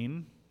merely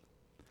mean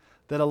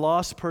that a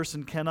lost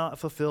person cannot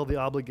fulfill the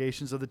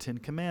obligations of the Ten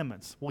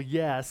Commandments? Well,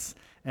 yes,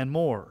 and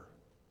more.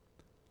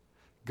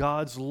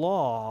 God's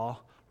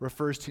law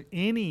refers to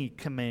any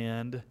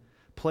command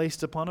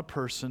placed upon a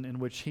person in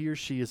which he or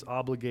she is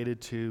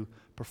obligated to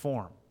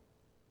perform.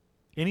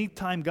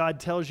 Anytime God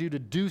tells you to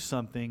do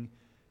something,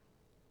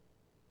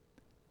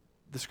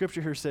 the scripture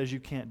here says you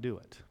can't do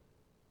it.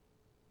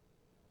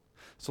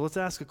 So let's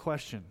ask a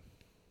question.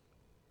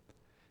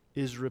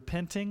 Is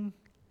repenting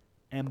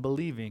and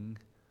believing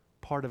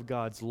part of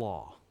God's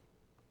law?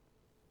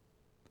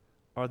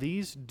 Are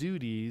these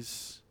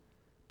duties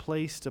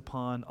placed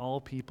upon all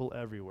people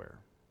everywhere?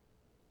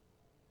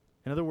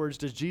 In other words,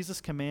 does Jesus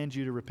command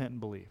you to repent and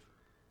believe?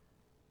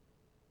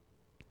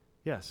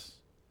 Yes.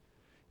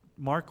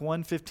 Mark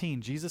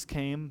 1:15, Jesus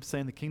came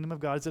saying the kingdom of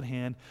God is at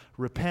hand.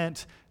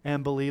 Repent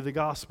and believe the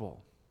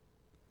gospel.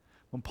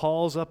 When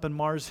Paul's up in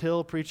Mars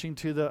Hill preaching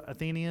to the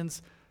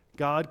Athenians,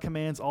 God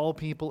commands all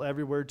people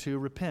everywhere to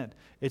repent.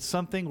 It's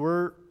something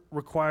we're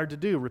required to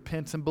do,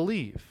 repent and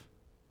believe.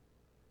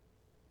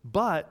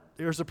 But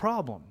there's a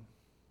problem.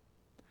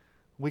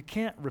 We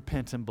can't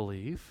repent and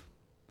believe.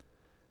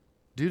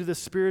 Due to the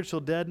spiritual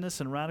deadness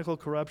and radical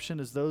corruption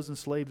as those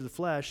enslaved to the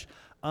flesh,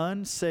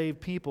 unsaved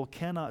people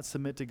cannot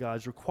submit to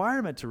God's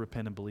requirement to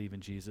repent and believe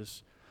in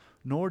Jesus,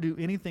 nor do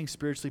anything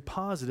spiritually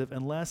positive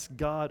unless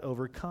God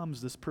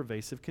overcomes this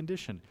pervasive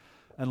condition,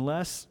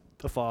 unless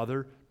the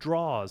Father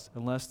draws,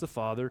 unless the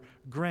Father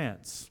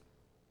grants.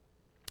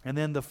 And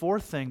then the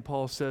fourth thing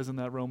Paul says in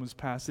that Romans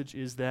passage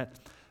is that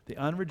the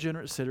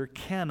unregenerate sinner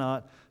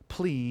cannot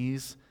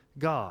please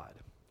God.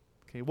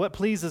 Okay, what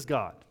pleases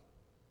God?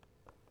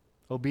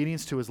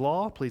 Obedience to his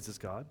law pleases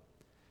God.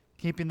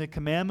 Keeping the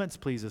commandments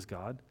pleases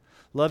God.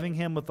 Loving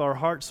him with our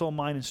heart, soul,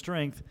 mind, and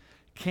strength.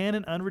 Can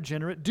an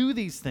unregenerate do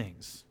these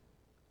things?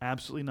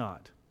 Absolutely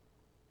not.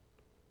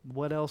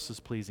 What else is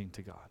pleasing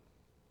to God?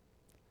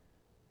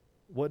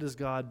 What does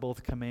God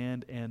both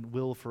command and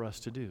will for us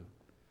to do?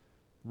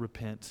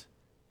 Repent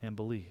and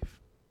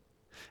believe.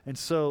 And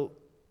so,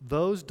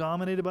 those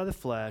dominated by the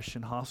flesh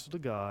and hostile to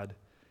God,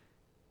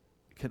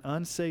 can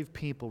unsaved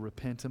people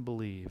repent and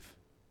believe?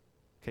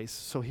 Okay,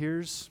 so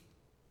here's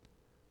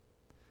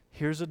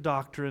a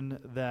doctrine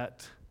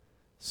that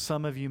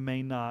some of you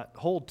may not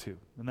hold to,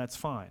 and that's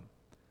fine.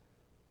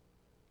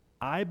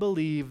 I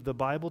believe the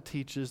Bible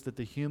teaches that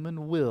the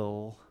human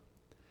will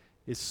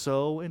is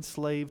so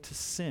enslaved to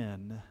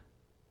sin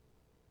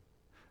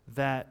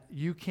that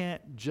you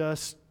can't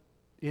just,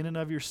 in and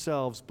of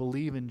yourselves,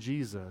 believe in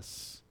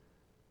Jesus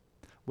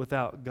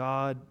without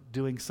God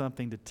doing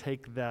something to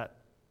take that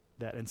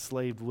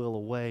enslaved will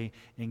away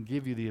and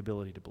give you the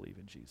ability to believe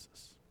in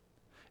Jesus.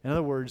 In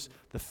other words,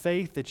 the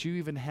faith that you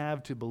even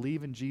have to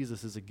believe in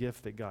Jesus is a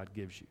gift that God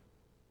gives you.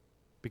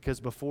 Because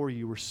before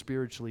you were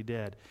spiritually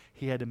dead,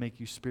 He had to make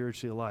you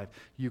spiritually alive.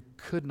 You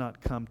could not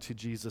come to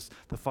Jesus.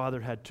 The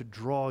Father had to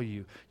draw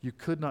you. You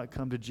could not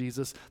come to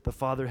Jesus. The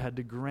Father had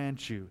to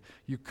grant you.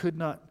 You could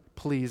not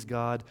please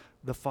God.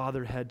 The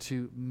Father had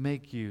to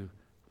make you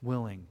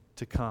willing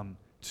to come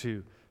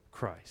to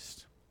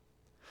Christ.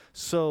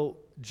 So,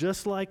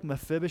 just like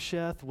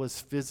Mephibosheth was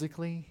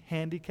physically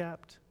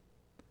handicapped,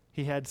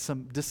 he had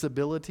some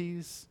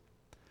disabilities,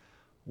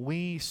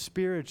 we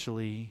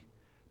spiritually,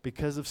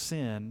 because of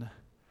sin,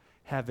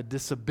 have a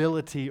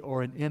disability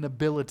or an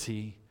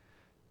inability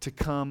to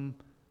come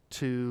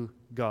to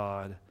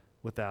God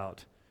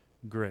without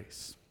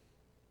grace.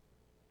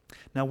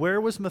 Now,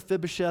 where was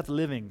Mephibosheth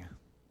living?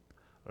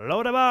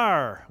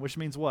 Lodabar, which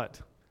means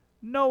what?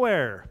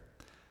 Nowhere.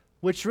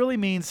 Which really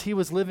means he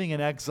was living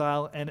in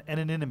exile and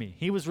an enemy.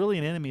 He was really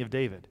an enemy of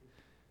David.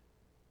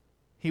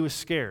 He was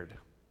scared.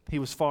 He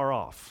was far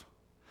off.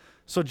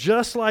 So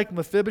just like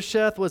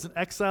Mephibosheth was an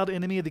exiled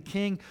enemy of the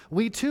king,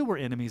 we too were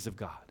enemies of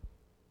God.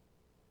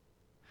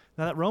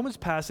 Now, that Romans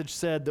passage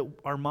said that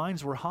our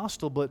minds were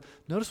hostile, but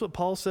notice what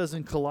Paul says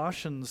in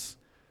Colossians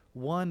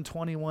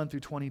 1:21 through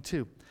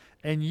 22.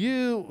 And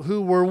you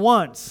who were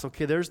once,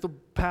 okay, there's the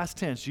past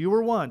tense, you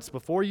were once,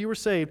 before you were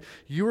saved,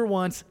 you were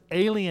once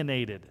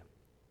alienated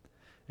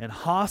and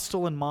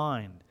hostile in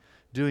mind,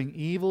 doing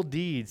evil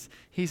deeds.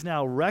 He's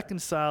now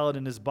reconciled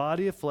in his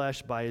body of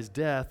flesh by his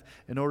death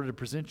in order to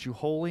present you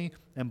holy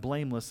and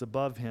blameless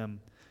above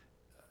him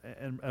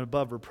and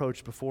above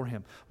reproach before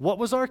him. What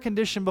was our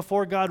condition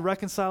before God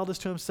reconciled us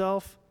to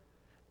himself?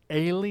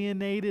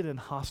 Alienated and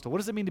hostile. What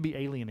does it mean to be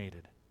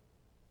alienated?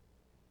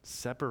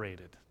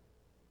 Separated,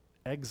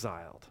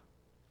 exiled,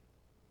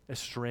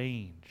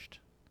 estranged,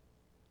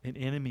 an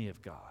enemy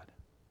of God.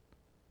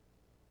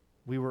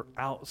 We were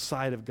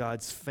outside of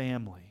God's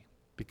family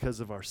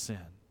because of our sin.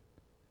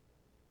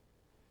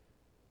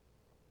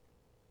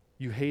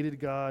 You hated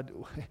God.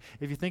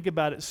 If you think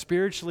about it,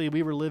 spiritually,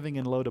 we were living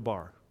in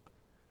Lodabar.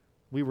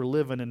 We were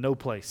living in no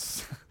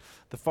place,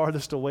 the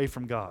farthest away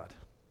from God.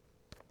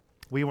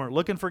 We weren't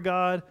looking for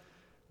God.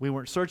 We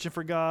weren't searching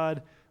for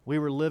God. We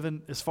were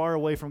living as far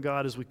away from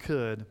God as we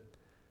could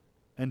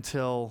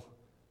until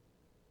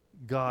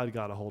God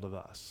got a hold of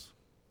us.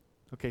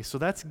 Okay, so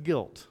that's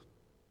guilt.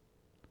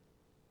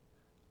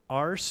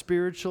 Our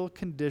spiritual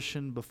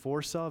condition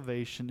before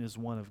salvation is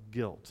one of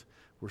guilt.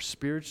 We're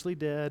spiritually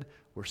dead.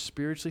 We're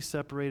spiritually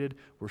separated.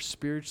 We're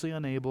spiritually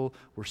unable.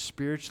 We're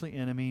spiritually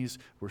enemies.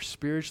 We're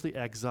spiritually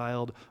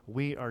exiled.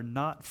 We are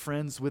not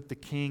friends with the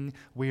King.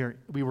 We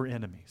were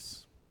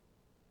enemies.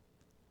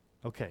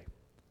 Okay.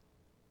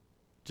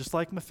 Just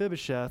like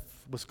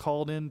Mephibosheth was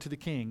called in to the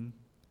king,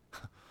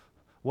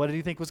 what did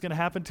he think was going to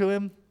happen to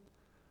him?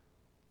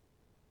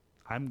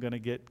 I'm going to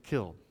get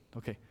killed.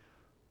 Okay.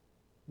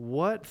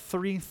 What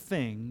three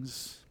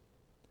things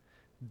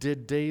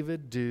did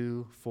David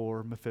do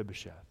for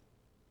Mephibosheth?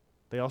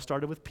 They all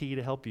started with P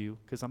to help you,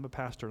 because I'm a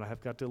pastor and I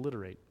have got to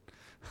alliterate.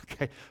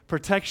 Okay.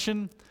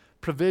 Protection,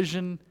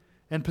 provision,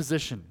 and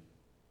position.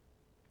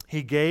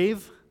 He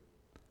gave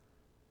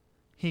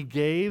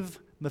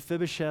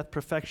Mephibosheth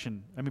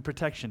protection.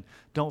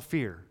 Don't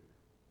fear.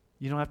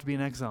 You don't have to be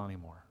in exile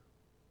anymore.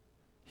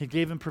 He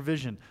gave him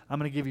provision. I'm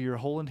going to give you your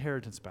whole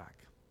inheritance back.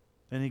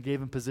 And he gave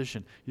him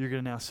position. You're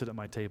going to now sit at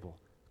my table.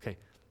 Okay.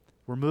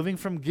 We're moving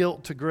from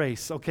guilt to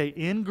grace. Okay.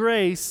 In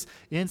grace,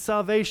 in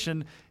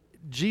salvation,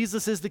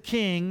 Jesus is the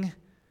king.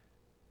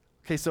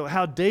 Okay. So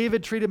how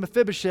David treated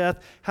Mephibosheth,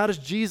 how does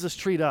Jesus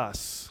treat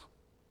us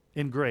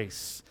in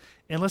grace?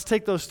 And let's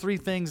take those three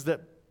things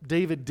that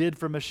David did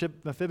for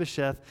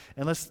Mephibosheth,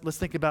 and let's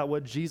think about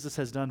what Jesus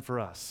has done for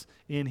us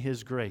in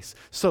his grace.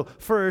 So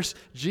first,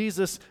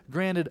 Jesus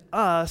granted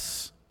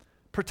us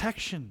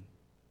protection.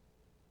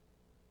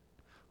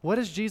 What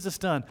has Jesus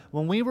done?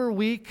 When we were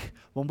weak,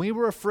 when we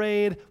were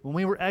afraid, when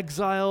we were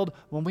exiled,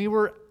 when we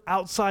were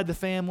outside the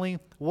family,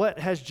 what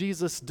has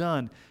Jesus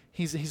done?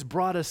 He's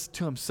brought us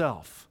to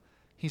himself.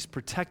 He's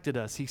protected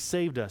us. He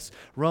saved us.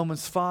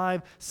 Romans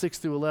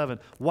 5:6-11.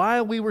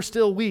 While we were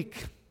still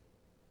weak,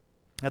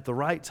 at the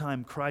right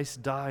time,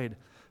 Christ died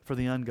for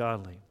the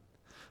ungodly.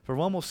 For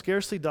one will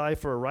scarcely die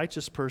for a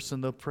righteous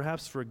person, though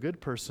perhaps for a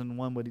good person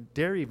one would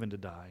dare even to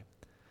die.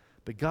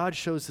 But God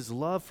shows his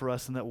love for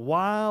us in that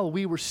while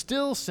we were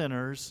still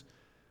sinners,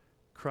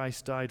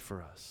 Christ died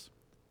for us.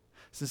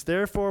 Since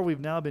therefore we've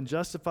now been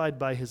justified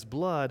by his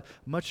blood,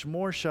 much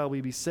more shall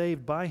we be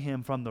saved by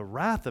him from the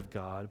wrath of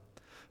God.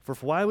 For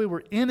while we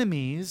were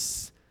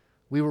enemies,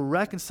 we were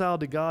reconciled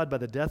to God by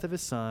the death of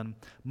his Son.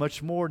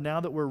 Much more, now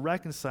that we're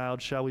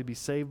reconciled, shall we be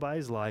saved by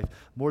his life.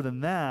 More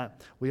than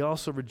that, we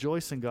also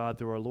rejoice in God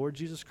through our Lord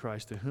Jesus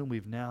Christ, to whom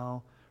we've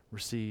now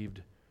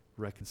received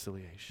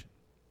reconciliation.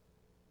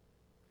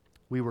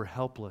 We were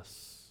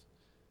helpless.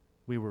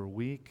 We were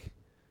weak.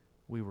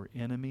 We were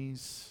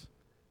enemies.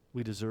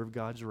 We deserve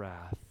God's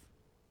wrath.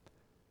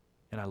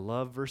 And I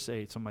love verse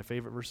 8. It's one of my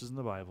favorite verses in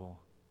the Bible.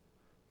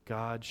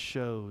 God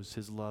shows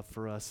his love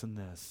for us in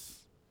this.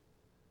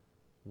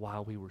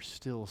 While we were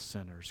still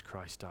sinners,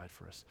 Christ died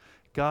for us.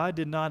 God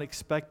did not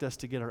expect us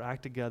to get our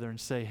act together and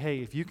say,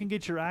 hey, if you can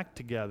get your act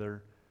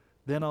together,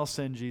 then I'll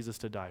send Jesus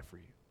to die for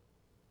you.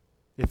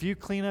 If you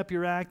clean up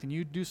your act and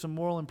you do some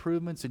moral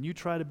improvements and you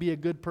try to be a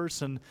good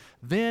person,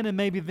 then and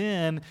maybe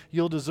then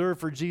you'll deserve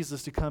for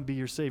Jesus to come be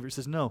your Savior. He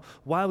says, no,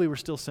 while we were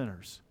still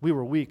sinners, we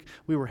were weak,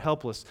 we were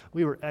helpless,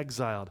 we were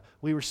exiled,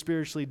 we were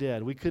spiritually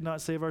dead, we could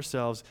not save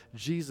ourselves.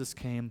 Jesus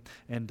came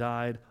and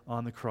died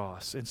on the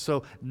cross. And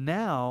so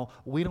now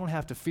we don't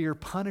have to fear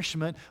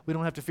punishment, we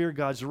don't have to fear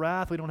God's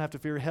wrath, we don't have to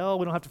fear hell,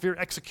 we don't have to fear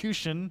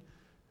execution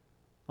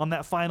on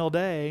that final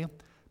day,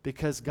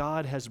 because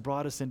God has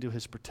brought us into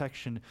his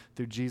protection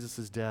through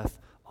Jesus' death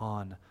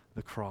on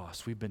the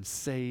cross. We've been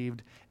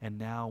saved, and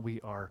now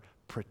we are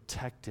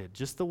protected.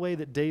 Just the way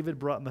that David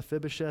brought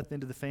Mephibosheth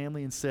into the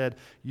family and said,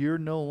 you're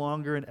no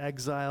longer in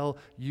exile,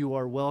 you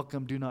are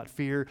welcome, do not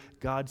fear.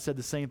 God said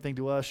the same thing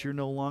to us. You're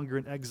no longer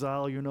in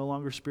exile, you're no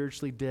longer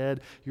spiritually dead,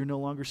 you're no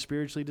longer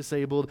spiritually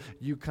disabled.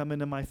 You come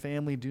into my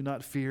family, do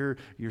not fear,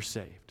 you're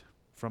saved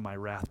from my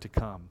wrath to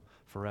come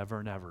forever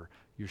and ever.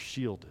 You're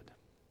shielded.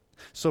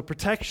 So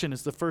protection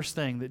is the first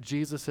thing that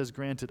Jesus has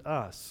granted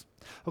us.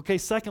 Okay,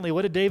 secondly,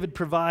 what did David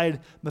provide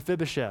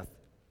Mephibosheth?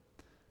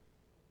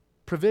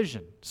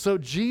 Provision. So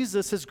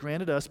Jesus has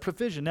granted us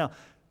provision. Now,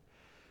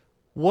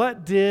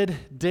 what did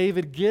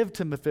David give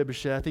to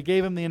Mephibosheth? He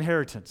gave him the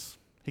inheritance.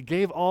 He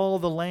gave all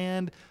the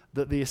land,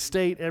 the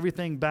estate,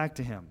 everything back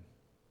to him.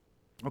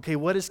 Okay,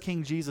 what has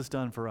King Jesus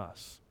done for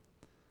us?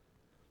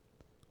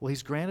 Well,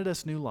 he's granted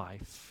us new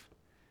life,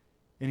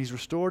 and he's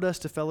restored us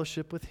to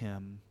fellowship with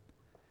him,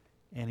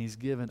 and he's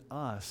given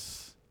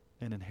us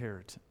an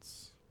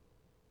inheritance.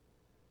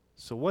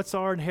 So what's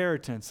our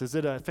inheritance? Is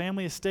it a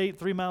family estate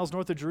 3 miles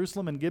north of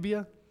Jerusalem in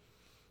Gibeah?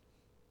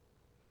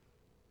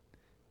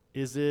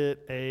 Is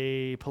it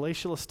a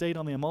palatial estate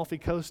on the Amalfi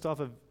Coast off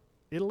of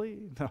Italy?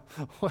 No.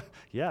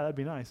 Yeah, that'd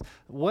be nice.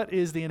 What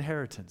is the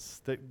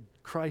inheritance that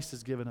Christ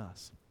has given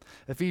us?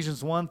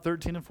 Ephesians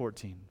 1:13 and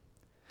 14.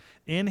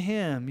 In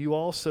him you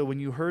also, when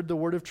you heard the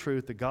word of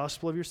truth, the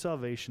gospel of your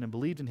salvation, and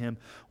believed in him,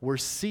 were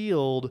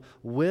sealed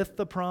with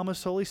the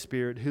promised Holy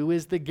Spirit, who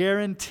is the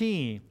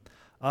guarantee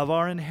of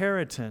our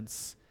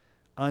inheritance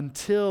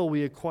until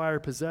we acquire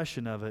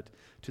possession of it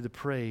to the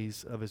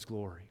praise of his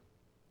glory.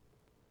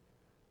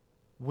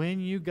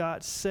 When you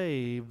got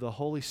saved, the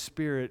Holy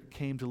Spirit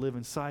came to live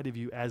inside of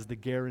you as the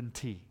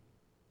guarantee,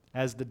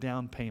 as the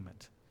down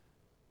payment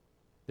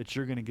that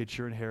you're going to get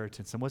your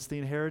inheritance. And what's the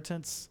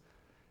inheritance?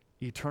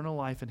 Eternal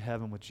life in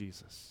heaven with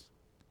Jesus.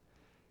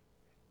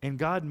 And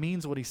God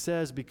means what he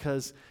says,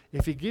 because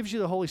if he gives you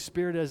the Holy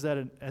Spirit as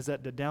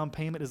that down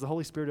payment, is the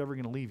Holy Spirit ever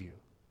going to leave you?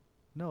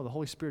 No, the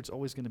Holy Spirit's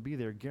always going to be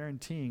there,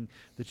 guaranteeing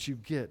that you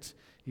get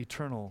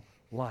eternal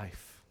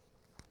life.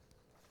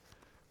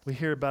 We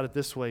hear about it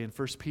this way in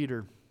 1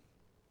 Peter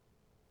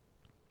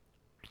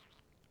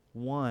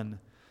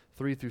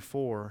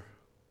 1:3-4.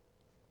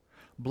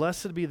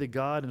 Blessed be the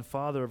God and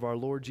Father of our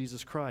Lord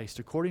Jesus Christ.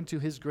 According to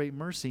his great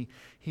mercy,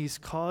 he's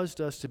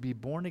caused us to be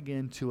born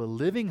again to a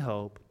living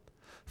hope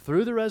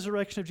through the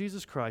resurrection of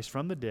Jesus Christ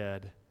from the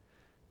dead,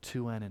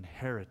 to an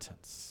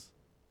inheritance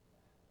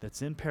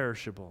that's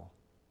imperishable,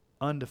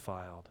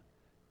 undefiled,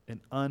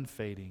 and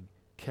unfading,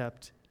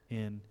 kept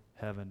in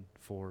heaven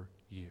for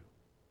you.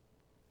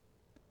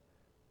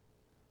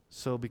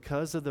 So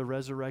because of the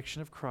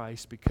resurrection of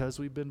Christ, because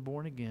we've been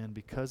born again,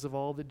 because of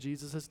all that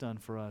Jesus has done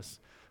for us,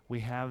 we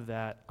have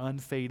that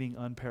unfading,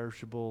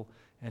 unperishable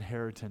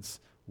inheritance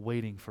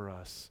waiting for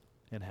us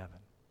in heaven.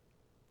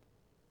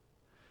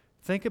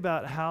 Think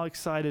about how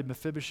excited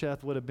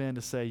Mephibosheth would have been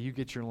to say, you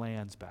get your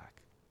lands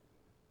back.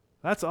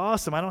 That's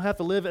awesome. I don't have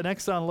to live in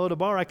exile in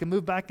Lodabar. I can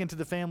move back into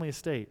the family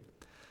estate.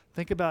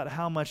 Think about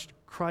how much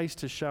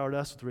Christ has showered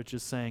us with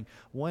riches, saying,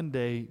 one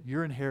day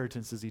your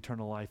inheritance is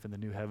eternal life in the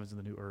new heavens and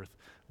the new earth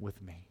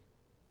with me.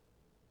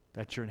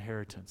 That's your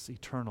inheritance,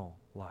 eternal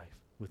life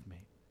with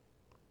me.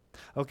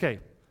 Okay,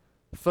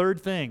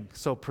 third thing.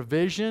 So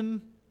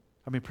protection,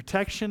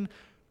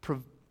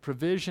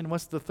 provision.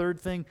 What's the third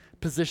thing?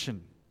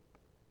 Position.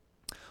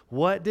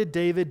 What did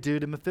David do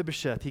to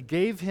Mephibosheth? He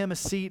gave him a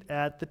seat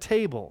at the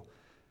table.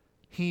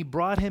 He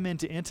brought him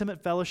into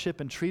intimate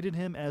fellowship and treated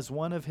him as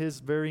one of his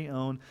very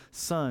own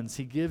sons.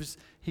 He gives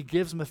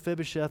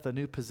Mephibosheth a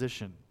new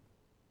position.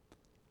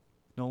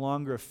 No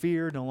longer a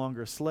fear, no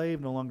longer a slave,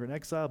 no longer an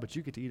exile, but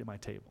you get to eat at my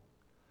table.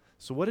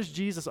 So what does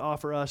Jesus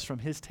offer us from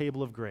his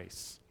table of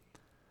grace?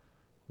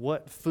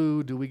 What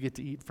food do we get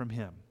to eat from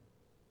him?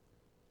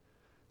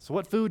 So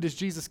what food does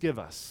Jesus give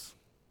us?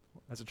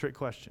 That's a trick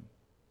question.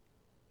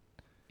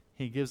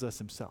 He gives us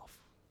himself.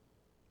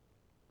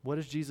 What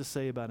does Jesus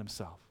say about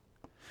himself?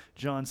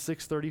 John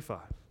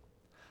 6:35.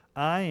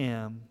 I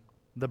am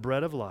the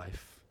bread of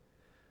life.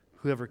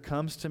 Whoever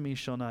comes to me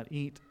shall not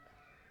eat,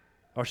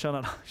 or shall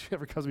not,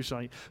 whoever comes to me shall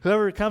not eat.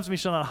 Whoever comes to me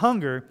shall not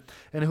hunger,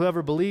 and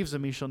whoever believes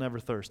in me shall never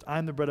thirst. I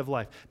am the bread of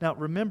life. Now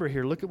remember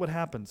here, look at what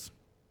happens.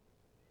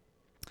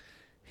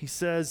 He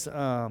says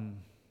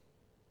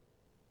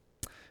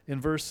in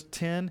verse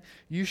 10,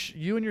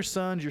 you and your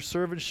sons, your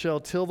servants, shall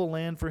till the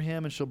land for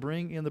him, and shall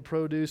bring in the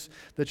produce,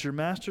 that your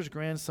master's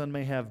grandson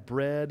may have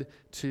bread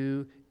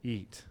to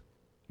eat.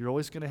 You're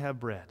always going to have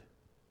bread.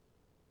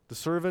 The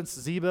servants,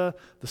 Ziba,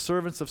 the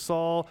servants of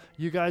Saul,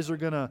 you guys are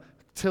going to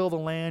till the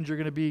land. You're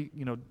going to be,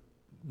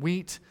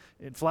 wheat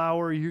and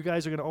flour. You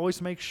guys are going to always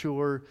make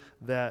sure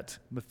that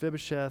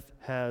Mephibosheth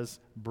has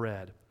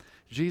bread.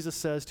 Jesus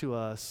says to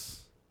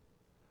us,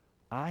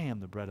 I am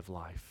the bread of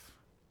life.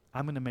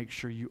 I'm going to make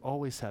sure you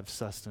always have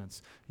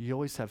sustenance. You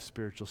always have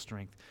spiritual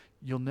strength.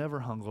 You'll never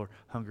hunger.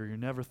 You'll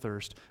never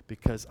thirst,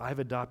 because I've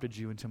adopted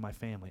you into my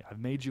family. I've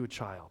made you a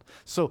child.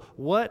 So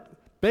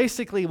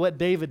basically what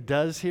David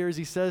does here is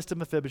he says to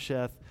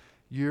Mephibosheth,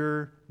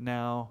 you're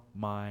now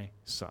my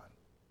son.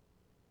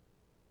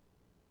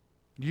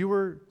 You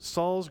were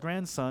Saul's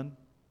grandson.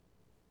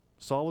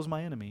 Saul was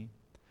my enemy.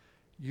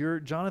 You're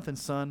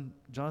Jonathan's son.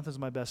 Jonathan's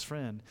my best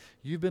friend.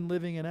 You've been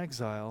living in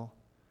exile,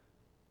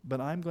 but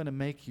I'm going to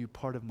make you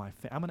part of my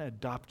family. I'm going to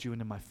adopt you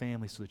into my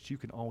family so that you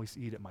can always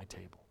eat at my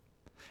table.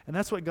 And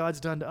that's what God's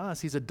done to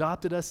us. He's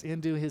adopted us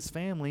into his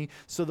family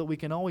so that we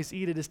can always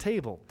eat at his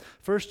table.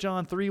 1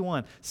 John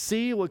 3:1,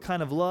 see what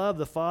kind of love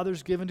the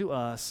Father's given to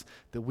us,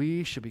 that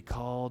we should be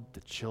called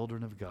the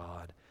children of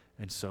God,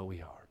 and so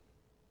we are.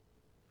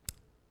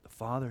 The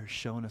Father has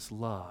shown us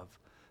love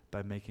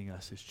by making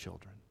us his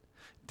children.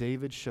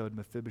 David showed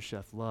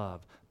Mephibosheth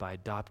love by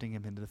adopting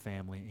him into the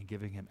family and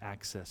giving him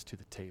access to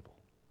the table.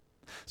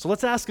 So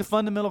let's ask a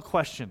fundamental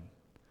question.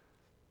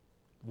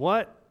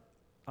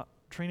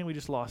 Trina, we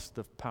just lost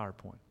the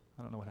PowerPoint.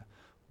 I don't know what happened.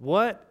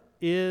 What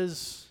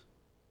is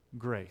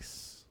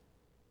grace?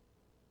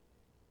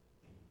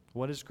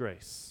 What is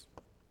grace?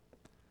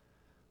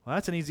 Well,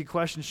 that's an easy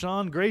question,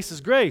 Sean. Grace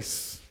is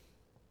grace.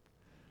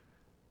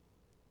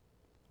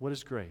 What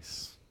is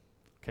grace?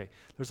 Okay,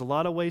 there's a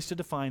lot of ways to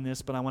define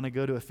this, but I want to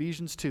go to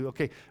Ephesians 2.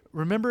 Okay,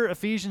 remember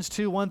Ephesians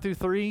 2, 1 through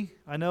 3?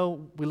 I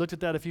know we looked at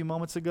that a few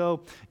moments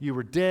ago. You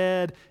were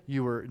dead.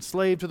 You were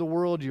enslaved to the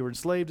world. You were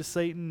enslaved to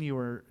Satan. You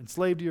were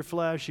enslaved to your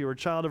flesh. You were a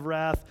child of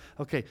wrath.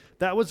 Okay,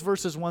 that was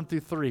verses 1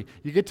 through 3.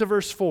 You get to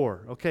verse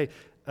 4. Okay,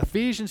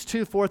 Ephesians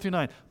 2, 4 through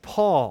 9.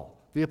 Paul,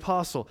 the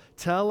apostle,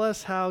 tell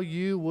us how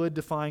you would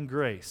define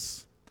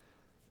grace.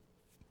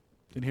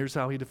 And here's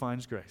how he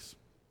defines grace.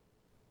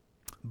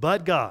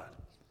 But God,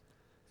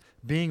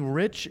 being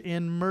rich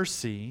in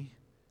mercy,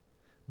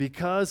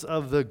 because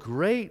of the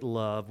great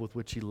love with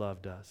which he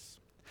loved us,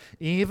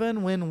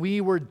 even when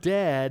we were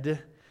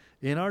dead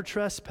in our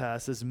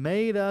trespasses,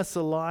 made us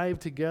alive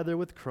together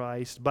with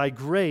Christ. By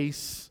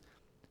grace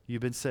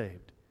you've been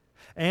saved,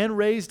 and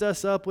raised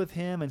us up with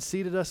him and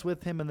seated us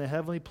with him in the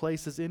heavenly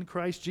places in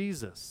Christ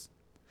Jesus,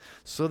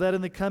 so that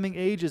in the coming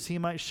ages he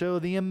might show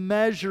the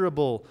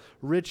immeasurable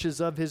riches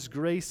of his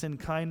grace and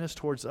kindness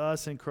towards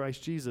us in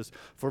Christ Jesus.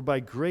 For by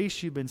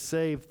grace you've been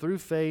saved through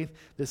faith.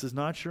 This is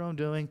not your own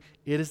doing.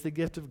 It is the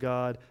gift of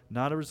God,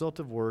 not a result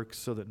of works,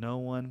 so that no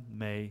one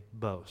may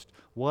boast.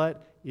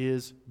 What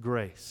is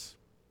grace?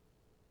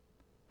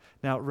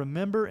 Now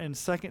remember in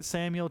 2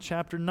 Samuel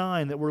chapter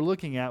 9 that we're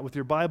looking at with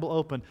your Bible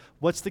open,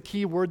 what's the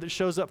key word that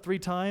shows up 3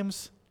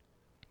 times?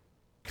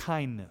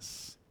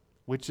 Kindness,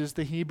 which is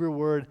the Hebrew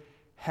word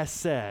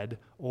hesed,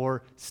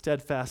 or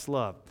steadfast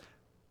love.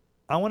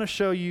 I want to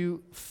show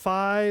you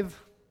five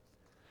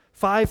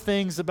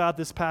things about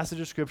this passage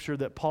of Scripture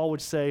that Paul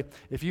would say,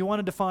 if you want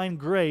to define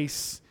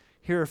grace,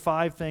 here are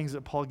 5 things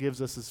that Paul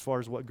gives us as far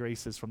as what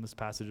grace is from this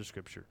passage of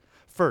Scripture.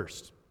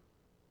 First,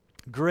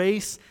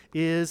 grace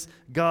is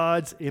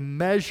God's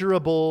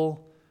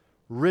immeasurable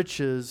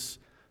riches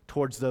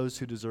towards those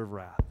who deserve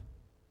wrath.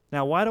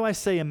 Now, why do I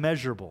say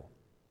immeasurable?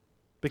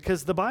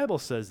 Because the Bible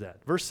says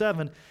that. Verse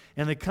 7,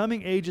 in the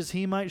coming ages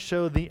he might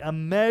show the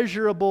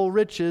immeasurable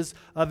riches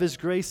of his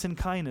grace and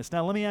kindness.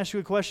 Now let me ask you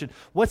a question.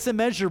 What's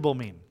immeasurable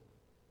mean?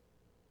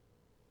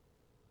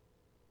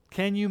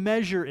 Can you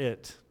measure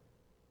it?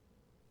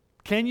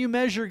 Can you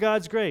measure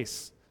God's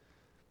grace?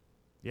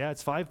 Yeah,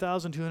 it's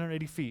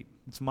 5,280 feet.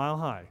 It's a mile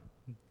high.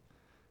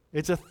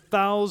 It's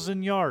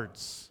 1,000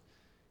 yards.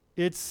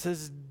 It's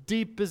as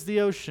deep as the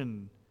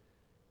ocean.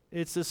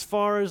 It's as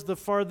far as the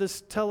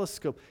farthest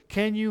telescope.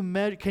 Can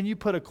you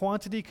put a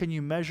quantity? Can you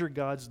measure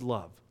God's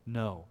love?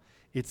 No.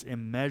 It's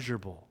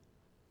immeasurable.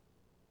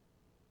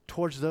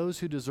 Towards those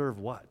who deserve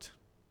what?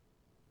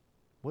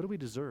 What do we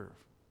deserve?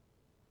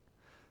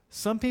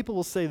 Some people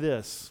will say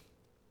this,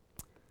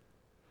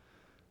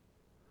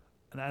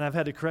 and I've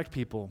had to correct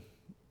people.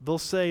 They'll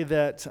say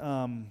that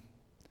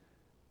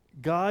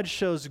God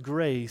shows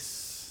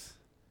grace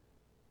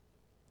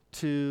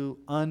to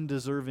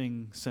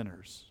undeserving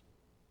sinners.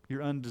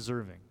 You're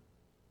undeserving.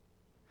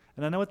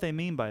 And I know what they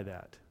mean by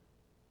that.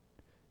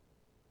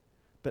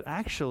 But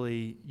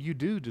actually, you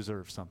do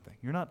deserve something.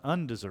 You're not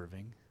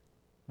undeserving.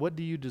 What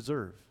do you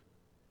deserve?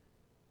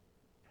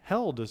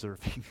 Hell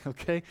deserving,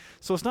 okay?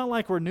 So it's not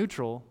like we're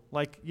neutral.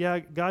 Like, yeah,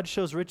 God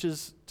shows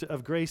riches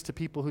of grace to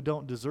people who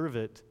don't deserve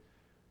it.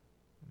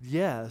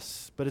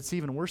 Yes, but it's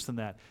even worse than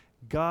that.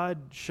 God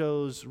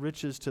shows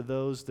riches to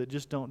those that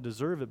just don't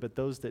deserve it, but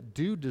those that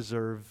do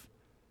deserve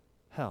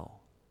hell.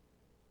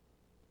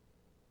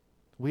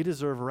 We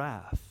deserve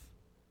wrath,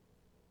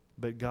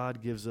 but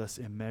God gives us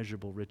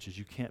immeasurable riches.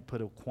 You can't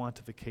put a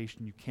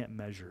quantification, you can't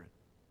measure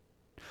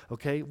it.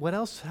 Okay, what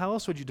else? How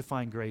else would you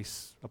define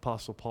grace,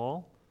 Apostle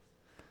Paul?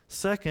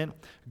 Second,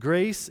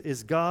 grace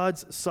is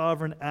God's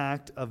sovereign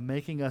act of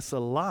making us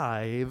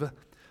alive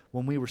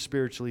when we were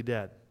spiritually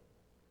dead.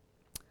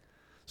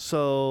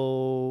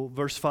 So,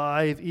 verse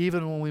 5,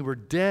 even when we were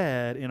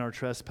dead in our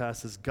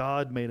trespasses,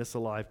 God made us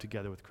alive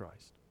together with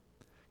Christ.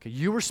 Okay,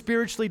 you were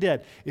spiritually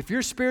dead. If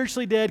you're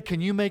spiritually dead, can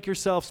you make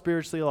yourself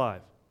spiritually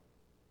alive?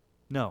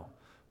 No.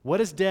 What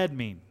does dead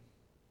mean?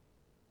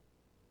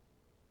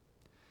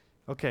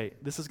 Okay,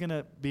 this is going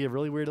to be a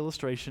really weird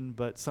illustration,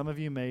 but some of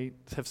you may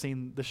have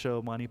seen the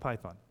show Monty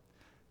Python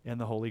and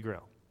the Holy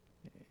Grail.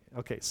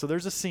 Okay, so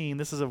there's a scene.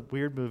 This is a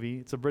weird movie.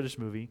 It's a British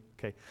movie.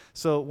 Okay,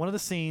 so one of the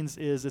scenes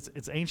is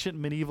it's ancient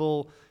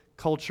medieval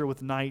culture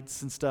with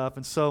knights and stuff.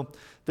 And so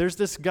there's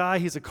this guy,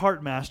 he's a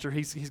cart master.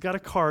 He's got a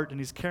cart and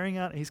he's carrying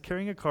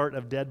a cart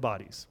of dead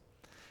bodies.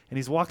 And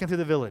he's walking through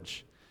the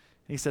village.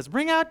 he says,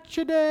 bring out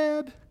your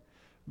dead.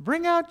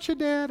 Bring out your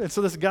dead. And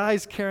so this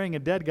guy's carrying a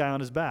dead guy on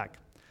his back.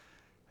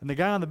 And the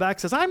guy on the back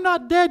says, I'm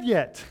not dead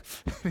yet.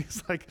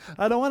 He's like,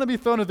 I don't want to be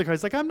thrown into the cart.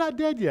 He's like, I'm not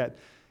dead yet.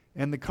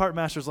 And the cart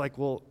master's like,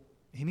 well,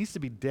 he needs to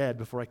be dead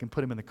before I can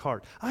put him in the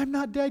cart. I'm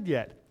not dead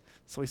yet.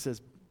 So he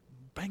says,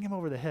 bang him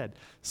over the head.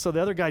 So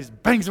the other guy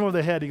just bangs him over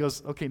the head. He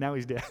goes, okay, now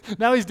he's dead.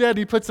 Now he's dead. And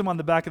he puts him on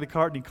the back of the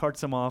cart and he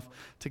carts him off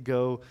to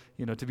go,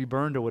 to be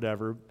burned or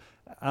whatever.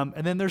 And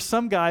then there's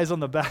some guys on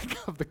the back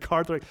of the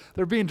cart.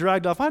 They're being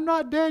dragged off. I'm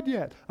not dead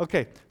yet.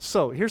 Okay,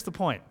 so here's the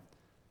point.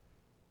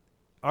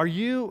 Are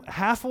you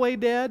halfway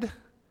dead?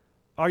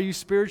 Are you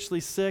spiritually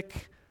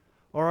sick?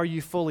 Or are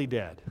you fully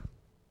dead?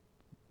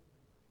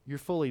 You're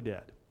fully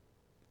dead.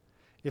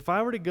 If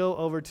I were to go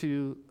over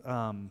to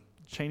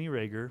Cheney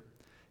Rager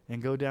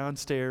and go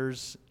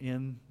downstairs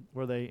in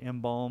where they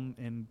embalm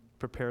and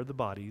prepare the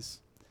bodies,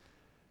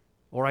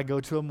 or I go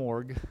to a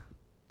morgue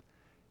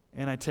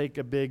and I take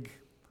a big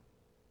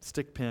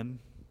stick pin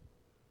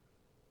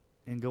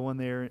and go in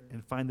there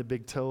and find the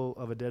big toe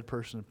of a dead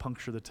person and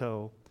puncture the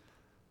toe,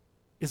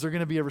 is there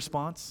going to be a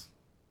response?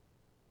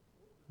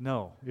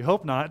 No. You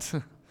hope not.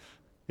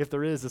 If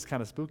there is, it's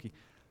kind of spooky.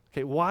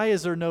 Okay, why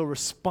is there no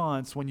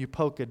response when you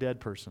poke a dead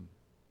person?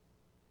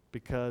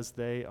 Because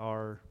they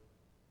are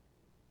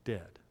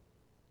dead.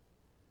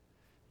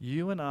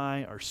 You and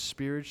I are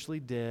spiritually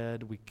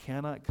dead. We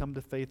cannot come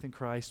to faith in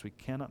Christ. We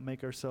cannot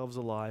make ourselves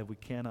alive. We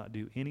cannot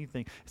do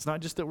anything. It's not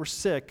just that we're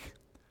sick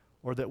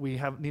or that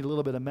we need a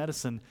little bit of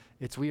medicine.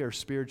 It's we are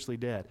spiritually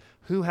dead.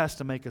 Who has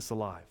to make us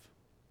alive?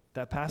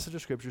 That passage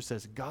of Scripture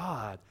says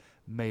God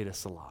made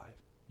us alive.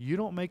 You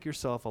don't make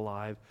yourself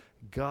alive.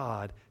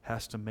 God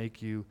has to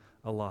make you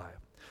alive.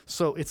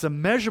 So it's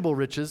immeasurable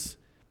riches.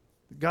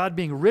 God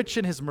being rich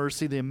in His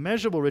mercy, the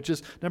immeasurable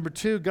riches. Number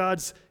 2,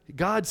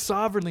 God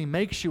sovereignly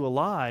makes you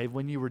alive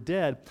when you were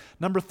dead.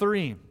 Number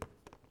 3,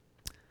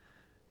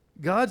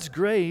 God's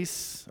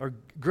grace, or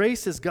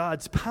grace is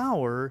God's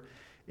power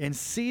in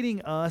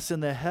seating us in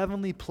the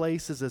heavenly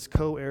places as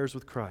co-heirs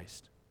with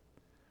Christ.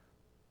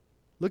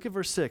 Look at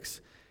verse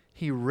 6.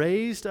 He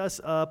raised us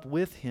up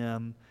with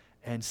Him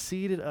and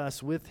seated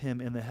us with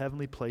Him in the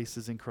heavenly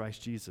places in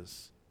Christ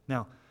Jesus.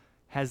 Now,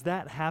 has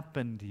that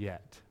happened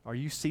yet? Are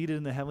you seated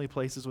in the heavenly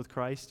places with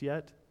Christ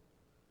yet?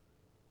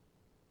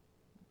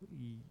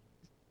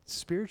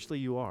 Spiritually,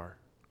 you are.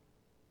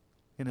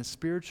 In a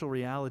spiritual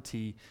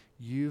reality,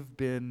 you've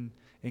been,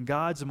 in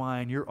God's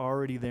mind, you're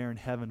already there in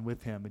heaven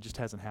with Him. It just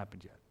hasn't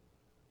happened yet.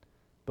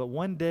 But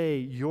one day,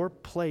 your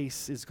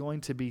place is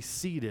going to be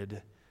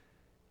seated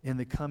in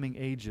the coming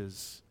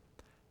ages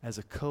as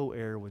a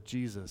co-heir with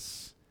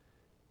Jesus,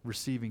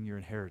 receiving your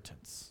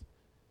inheritance.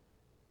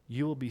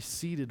 You will be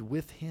seated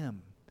with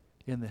Him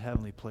in the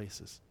heavenly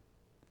places,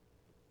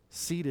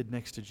 seated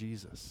next to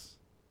Jesus.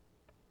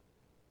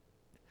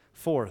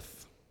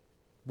 4th,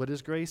 what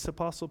is grace,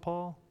 Apostle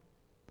Paul?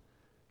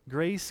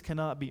 Grace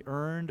cannot be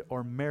earned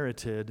or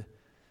merited,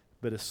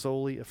 but is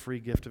solely a free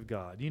gift of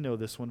God. You know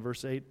this one,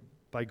 verse 8,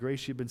 by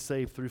grace you've been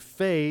saved through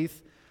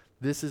faith.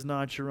 This is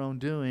not your own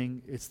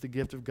doing. It's the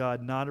gift of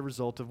God, not a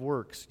result of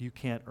works. You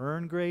can't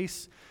earn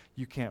grace.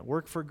 You can't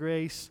work for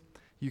grace.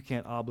 You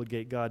can't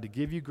obligate God to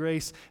give you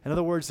grace. In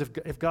other words,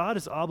 if God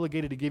is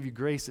obligated to give you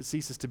grace, it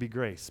ceases to be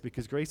grace,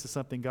 because grace is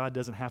something God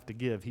doesn't have to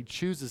give. He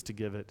chooses to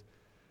give it,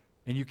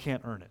 and you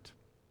can't earn it.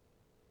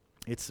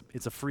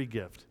 It's a free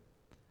gift.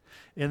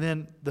 And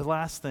then the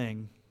last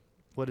thing,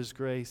 what is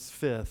grace?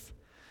 5th,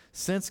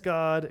 since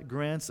God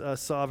grants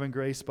us sovereign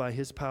grace by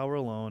His power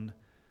alone,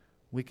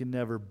 we can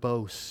never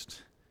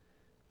boast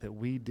that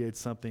we did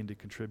something to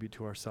contribute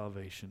to our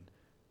salvation.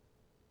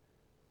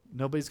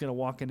 Nobody's going to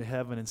walk into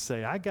heaven and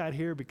say, I got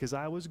here because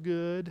I was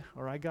good,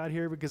 or I got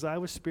here because I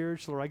was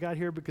spiritual, or I got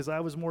here because I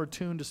was more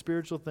attuned to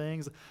spiritual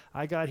things.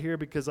 I got here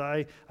because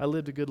I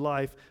lived a good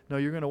life. No,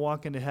 you're going to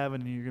walk into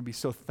heaven and you're going to be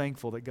so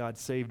thankful that God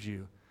saved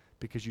you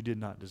because you did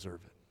not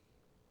deserve it.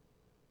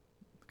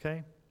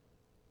 Okay?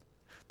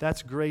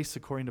 That's grace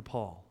according to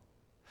Paul.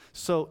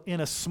 So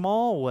in a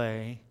small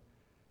way,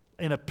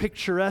 in a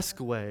picturesque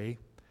way,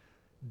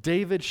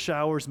 David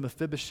showers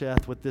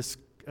Mephibosheth with this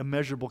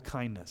immeasurable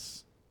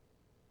kindness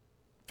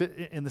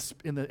in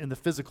the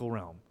physical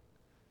realm.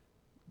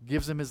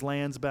 Gives him his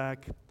lands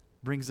back,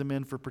 brings him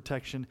in for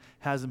protection,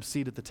 has him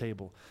seated at the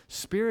table.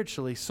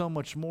 Spiritually, so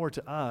much more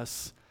to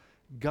us,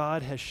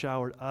 God has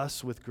showered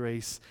us with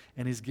grace,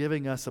 and He's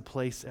giving us a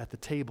place at the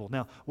table.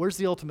 Now, where's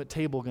the ultimate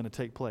table going to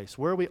take place?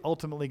 Where are we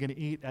ultimately going to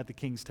eat at the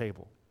King's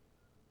table?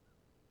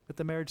 At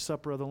the marriage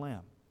supper of the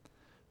Lamb.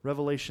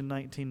 Revelation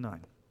 19:9.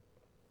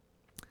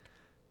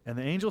 And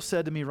the angel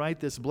said to me,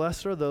 write this,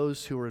 blessed are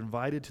those who are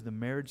invited to the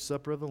marriage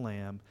supper of the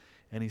Lamb.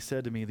 And he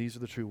said to me, these are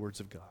the true words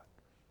of God.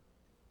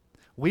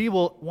 We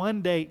will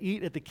one day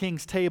eat at the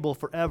King's table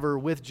forever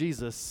with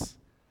Jesus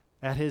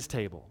at His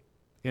table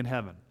in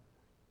heaven,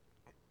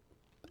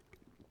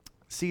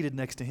 seated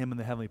next to Him in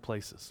the heavenly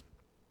places,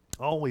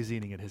 always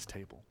eating at His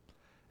table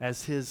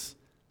as His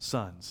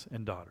sons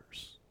and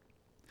daughters.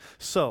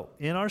 So,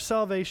 in our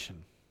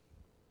salvation,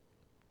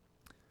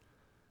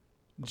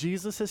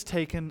 Jesus has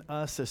taken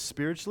us as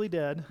spiritually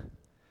dead,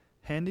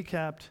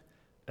 handicapped,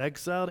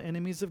 exiled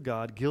enemies of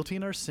God, guilty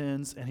in our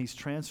sins, and he's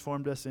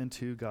transformed us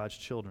into God's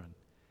children.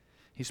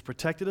 He's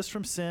protected us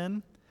from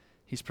sin,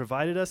 he's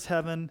provided us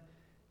heaven,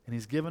 and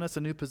he's given us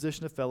a new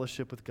position of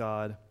fellowship with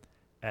God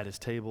at his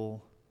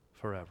table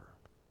forever.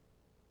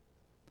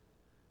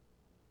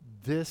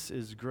 This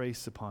is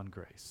grace upon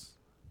grace.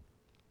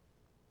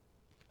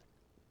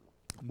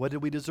 What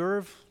did we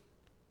deserve?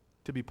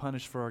 To be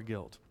punished for our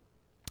guilt.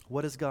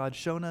 What has God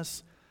shown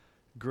us?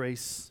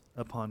 Grace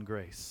upon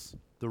grace.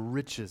 The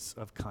riches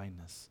of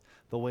kindness.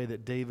 The way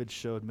that David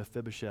showed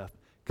Mephibosheth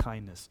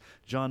kindness.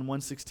 John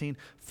 1:16,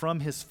 from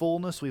his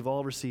fullness we've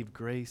all received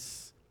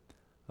grace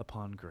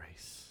upon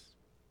grace.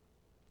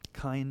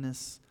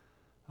 Kindness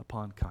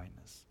upon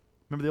kindness.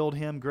 Remember the old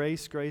hymn,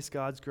 grace, grace,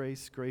 God's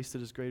grace, grace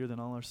that is greater than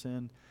all our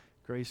sin.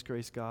 Grace,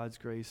 grace, God's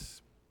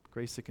grace,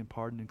 grace that can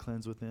pardon and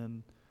cleanse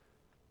within.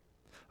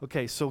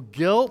 Okay, so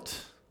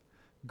guilt,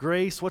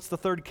 grace, what's the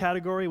third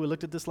category? We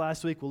looked at this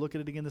last week. We'll look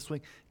at it again this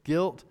week.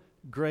 Guilt,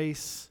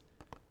 grace,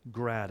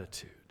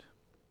 gratitude.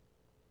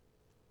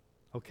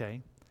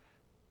 Okay.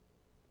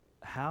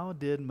 How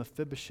did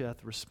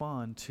Mephibosheth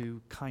respond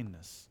to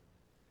kindness?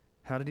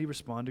 How did he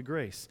respond to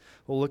grace?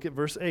 Well, look at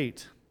verse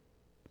 8.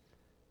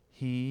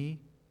 He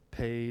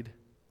paid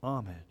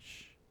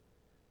homage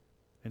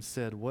and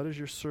said, what is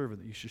your servant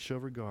that you should show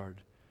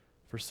regard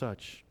for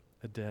such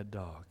a dead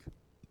dog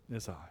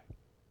as I?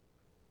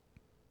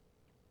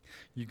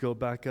 You go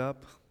back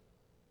up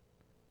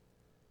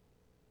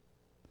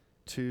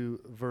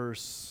to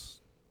verse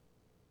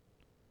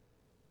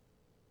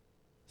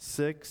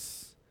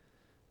 6.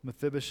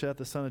 Mephibosheth,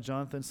 the son of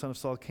Jonathan, son of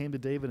Saul, came to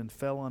David and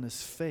fell on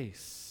his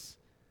face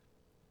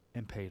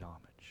and paid homage.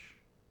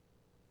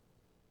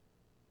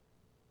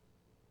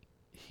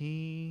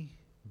 He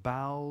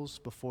bows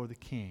before the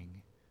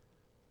king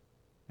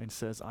and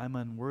says, I'm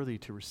unworthy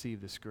to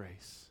receive this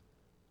grace.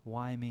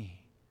 Why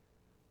me?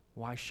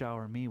 Why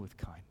shower me with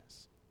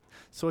kindness?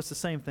 So it's the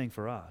same thing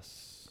for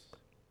us.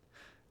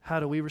 How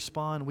do we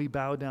respond? We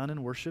bow down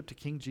in worship to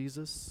King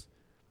Jesus.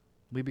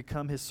 We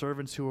become his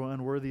servants who are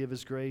unworthy of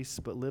his grace,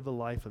 but live a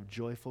life of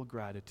joyful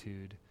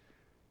gratitude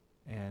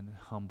and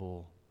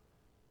humble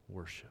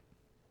worship.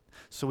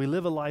 So we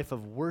live a life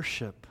of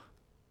worship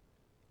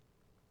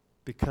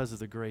because of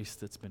the grace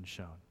that's been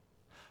shown.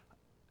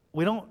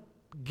 We don't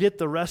get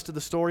the rest of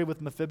the story with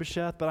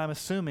Mephibosheth, but I'm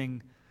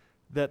assuming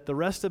that the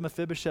rest of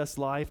Mephibosheth's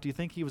life, do you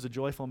think he was a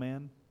joyful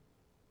man?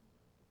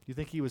 Do you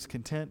think he was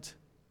content?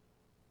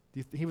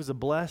 He was a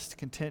blessed,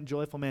 content,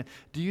 joyful man.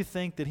 Do you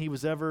think that he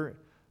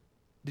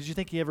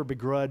ever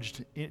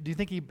begrudged? Do you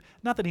think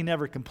not that he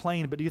never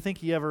complained, but do you think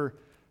he ever,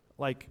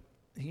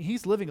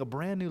 he's living a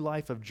brand new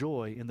life of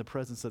joy in the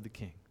presence of the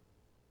King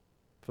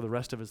for the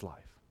rest of his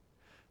life?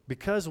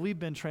 Because we've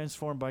been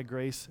transformed by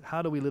grace,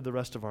 how do we live the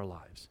rest of our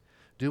lives?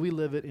 Do we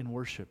live it in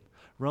worship?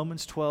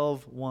 Romans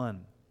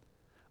 12:1.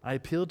 I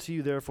appeal to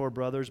you, therefore,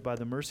 brothers, by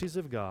the mercies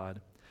of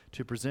God,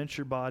 to present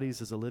your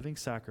bodies as a living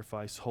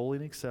sacrifice, holy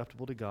and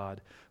acceptable to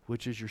God,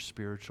 which is your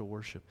spiritual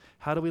worship.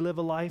 How do we live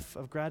a life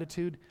of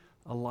gratitude?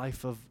 A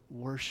life of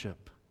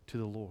worship to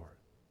the Lord.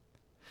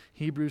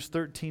 Hebrews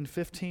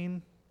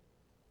 13:15.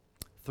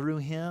 Through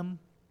him,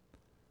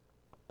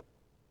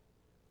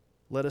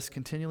 let us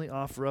continually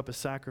offer up a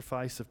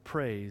sacrifice of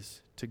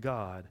praise to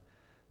God.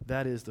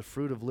 That is the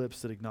fruit of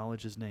lips that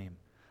acknowledge his name.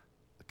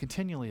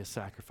 Continually a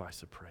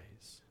sacrifice of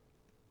praise.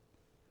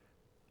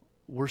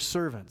 We're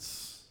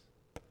servants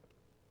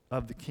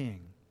of the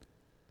King.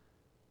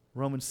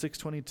 Romans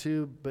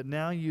 6:22, but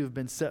now you have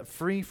been set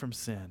free from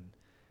sin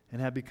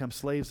and have become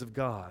slaves of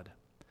God.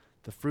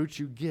 The fruit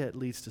you get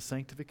leads to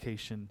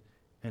sanctification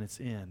and its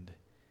end,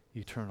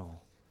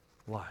 eternal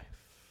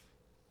life.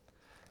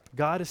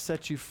 God has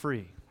set you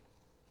free.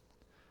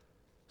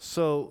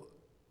 So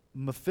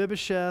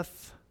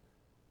Mephibosheth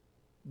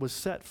was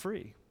set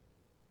free.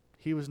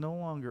 He was no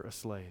longer a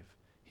slave.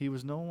 He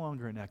was no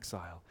longer in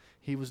exile.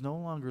 He was no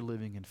longer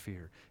living in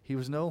fear. He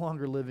was no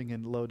longer living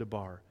in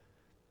Lodabar.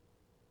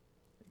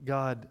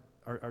 God,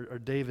 or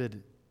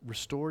David,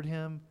 restored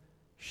him,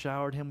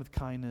 showered him with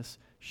kindness,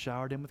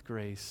 showered him with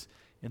grace,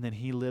 and then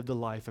he lived a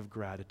life of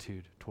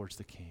gratitude towards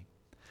the King.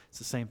 It's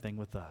the same thing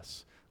with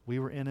us. We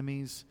were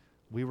enemies.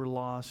 We were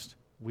lost.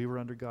 We were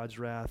under God's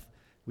wrath.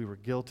 We were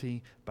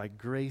guilty. By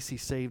grace, he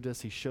saved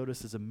us. He showed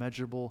us his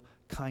immeasurable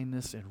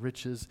kindness and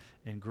riches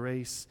and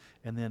grace,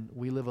 and then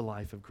we live a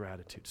life of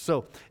gratitude.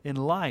 So, in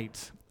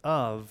light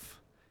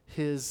of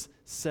his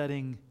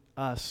setting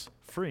us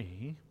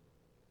free,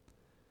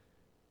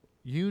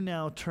 you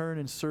now turn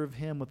and serve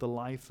him with a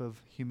life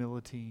of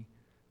humility,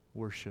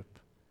 worship,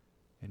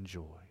 and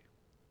joy.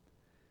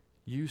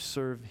 You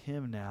serve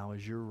him now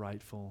as your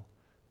rightful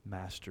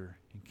master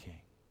and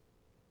king.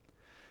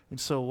 And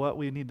so what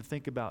we need to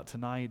think about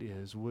tonight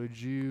is, would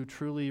you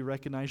truly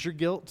recognize your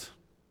guilt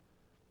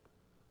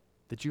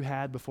that you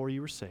had before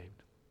you were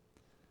saved?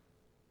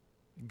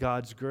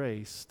 God's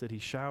grace that he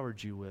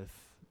showered you with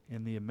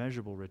in the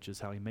immeasurable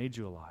riches, how he made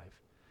you alive.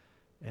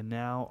 And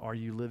now are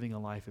you living a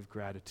life of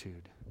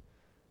gratitude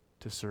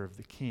to serve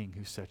the king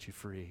who set you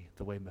free,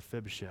 the way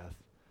Mephibosheth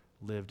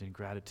lived in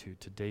gratitude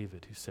to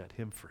David who set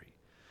him free.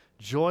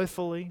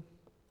 Joyfully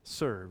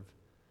serve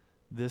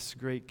this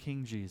great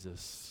King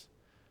Jesus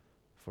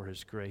for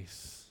his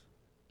grace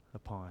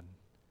upon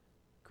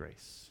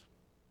grace.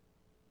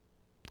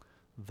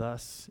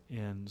 Thus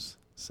ends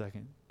 2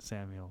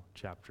 Samuel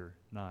chapter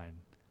 9.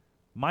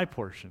 My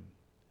portion,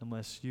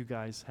 unless you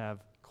guys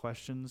have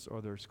questions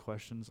or there's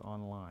questions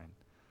online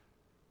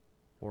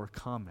or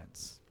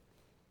comments.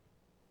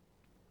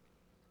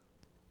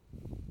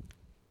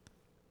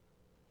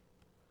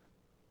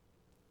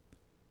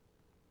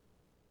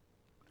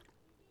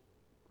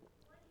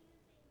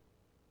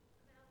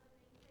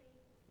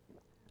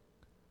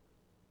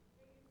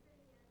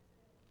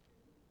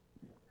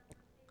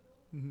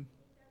 Mm-hmm.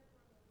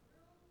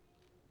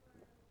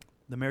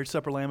 The marriage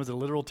supper lamb is a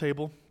literal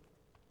table.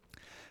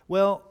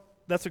 Well,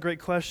 that's a great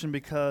question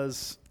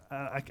because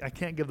I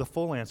can't give the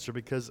full answer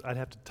because I'd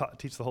have to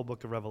teach the whole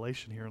book of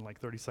Revelation here in like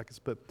 30 seconds.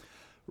 But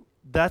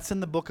that's in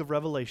the book of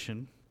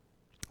Revelation,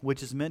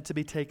 which is meant to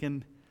be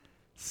taken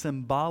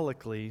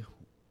symbolically.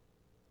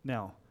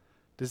 Now,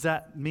 does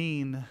that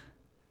mean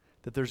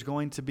that there's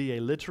going to be a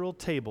literal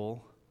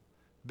table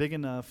big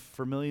enough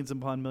for millions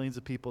upon millions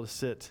of people to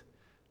sit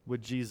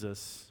with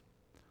Jesus?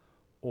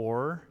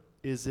 Or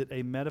is it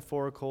a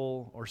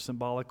metaphorical or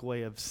symbolic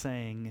way of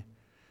saying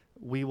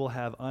we will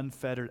have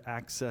unfettered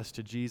access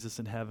to Jesus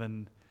in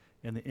heaven,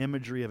 and the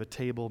imagery of a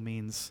table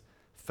means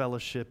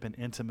fellowship and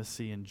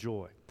intimacy and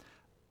joy?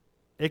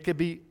 It could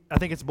be, I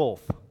think it's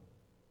both.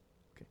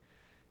 Okay.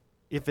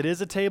 If it is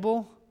a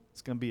table,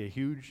 it's going to be a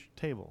huge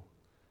table.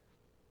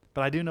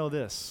 But I do know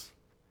this.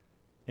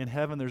 In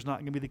heaven, there's not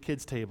going to be the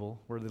kids'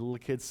 table where the little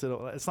kids sit.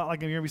 It's not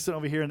like you're going to be sitting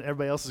over here and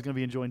everybody else is going to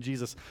be enjoying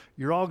Jesus.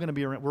 We're all going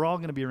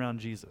to be around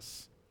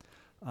Jesus.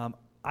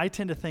 I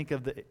tend to think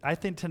of it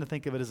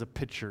as a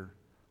picture,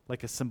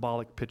 like a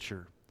symbolic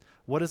picture.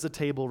 What does a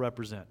table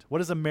represent?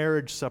 What is a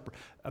marriage supper?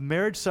 A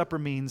marriage supper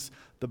means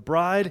the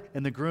bride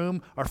and the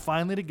groom are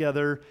finally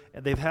together,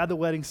 and they've had the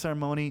wedding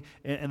ceremony,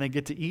 and they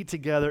get to eat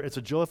together. It's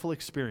a joyful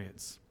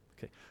experience.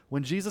 Okay.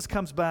 When Jesus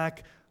comes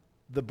back,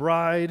 the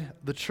bride,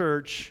 the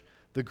church,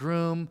 the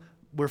groom,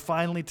 we're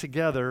finally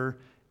together,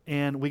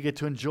 and we get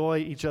to enjoy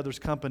each other's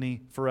company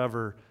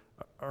forever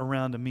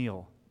around a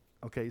meal.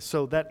 Okay,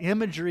 so that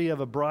imagery of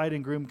a bride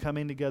and groom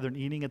coming together and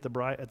eating at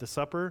the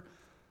supper,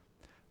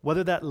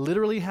 whether that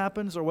literally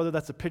happens or whether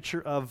that's a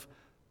picture of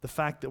the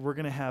fact that we're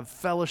going to have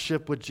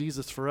fellowship with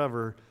Jesus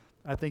forever,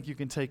 I think you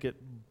can take it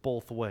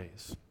both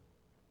ways.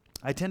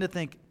 I tend to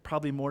think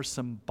probably more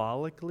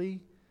symbolically,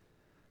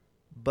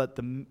 but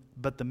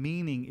the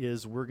meaning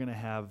is we're going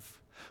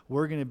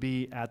to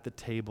be at the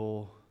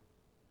table.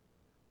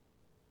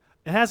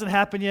 It hasn't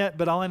happened yet,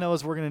 but all I know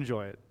is we're going to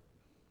enjoy it.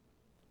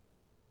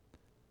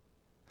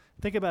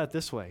 Think about it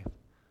this way.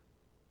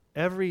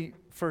 Every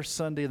first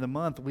Sunday of the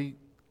month, we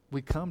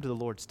come to the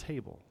Lord's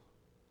table.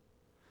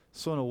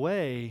 So in a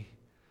way,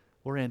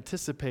 we're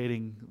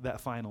anticipating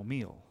that final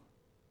meal.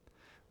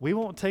 We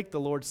won't take the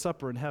Lord's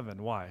Supper in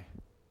heaven. Why?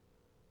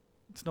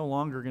 It's no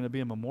longer going to be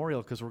a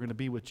memorial because we're going to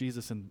be with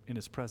Jesus in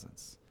his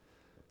presence.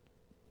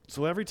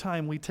 So every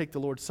time we take the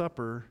Lord's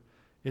Supper,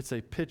 it's a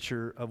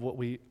picture of what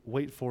we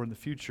wait for in the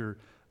future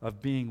of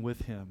being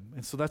with him.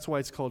 And so that's why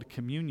it's called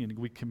communion.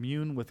 We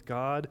commune with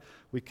God,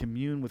 we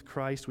commune with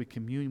Christ, we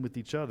commune with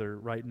each other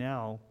right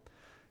now.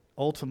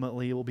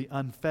 Ultimately, it will be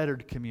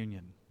unfettered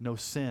communion. No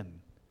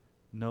sin,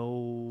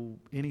 no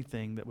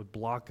anything that would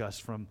block us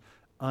from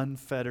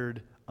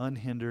unfettered,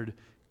 unhindered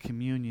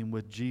communion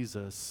with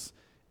Jesus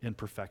in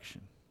perfection.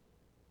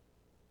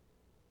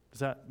 Does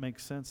that make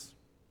sense?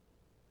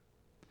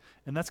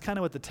 And that's kind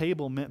of what the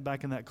table meant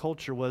back in that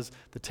culture. Was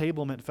the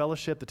table meant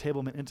fellowship, the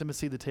table meant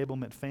intimacy, the table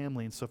meant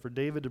family. And so for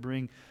David to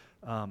bring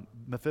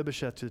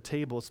Mephibosheth to the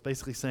table, it's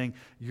basically saying,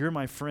 you're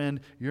my friend,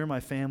 you're my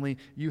family,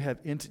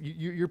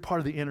 you're part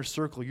of the inner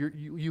circle,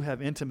 you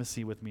have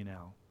intimacy with me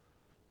now.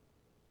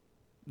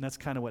 And that's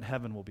kind of what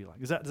heaven will be like.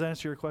 Does that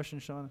answer your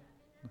question, Shauna?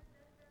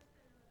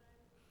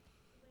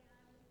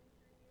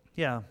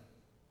 Yeah.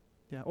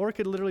 Yeah, or it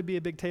could literally be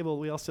a big table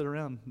we all sit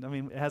around. I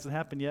mean, it hasn't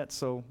happened yet,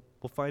 so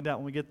we'll find out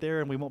when we get there,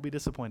 and we won't be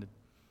disappointed.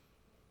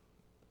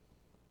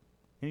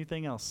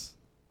 Anything else?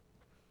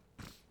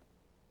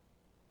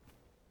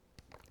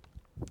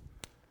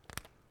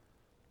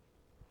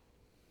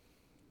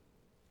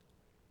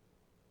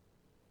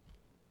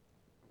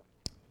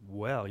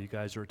 Well, you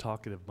guys are a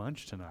talkative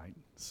bunch tonight.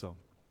 So,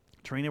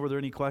 Trina, were there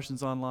any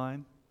questions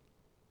online?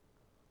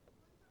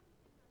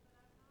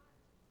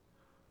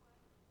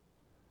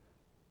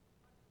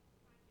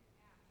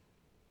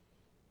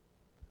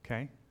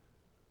 Okay.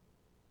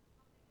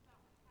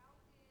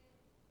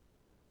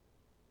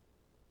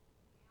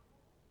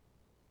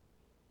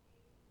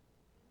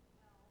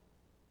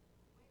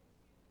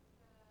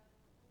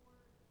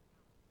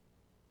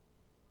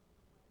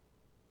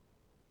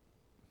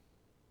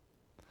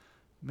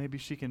 Maybe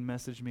she can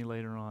message me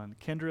later on.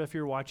 Kendra, if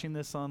you're watching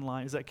this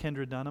online, is that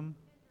Kendra Dunham?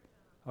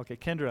 Okay,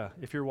 Kendra,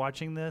 if you're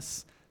watching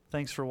this,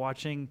 Thanks for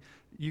watching.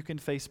 You can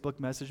Facebook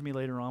message me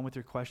later on with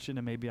your question,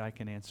 and maybe I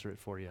can answer it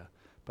for you.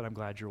 But I'm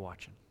glad you're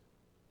watching.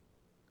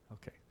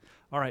 Okay.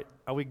 All right.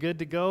 Are we good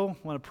to go?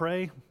 Want to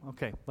pray?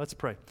 Okay. Let's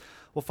pray.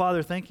 Well,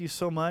 Father, thank you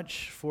so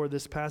much for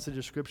this passage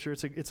of Scripture.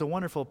 It's a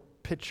wonderful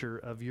picture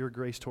of your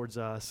grace towards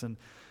us, and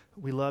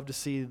we love to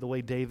see the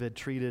way David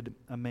treated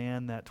a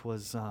man that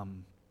was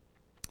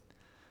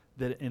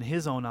that in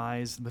his own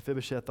eyes,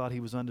 Mephibosheth thought he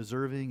was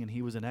undeserving and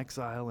he was in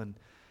exile, and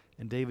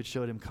David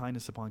showed him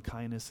kindness upon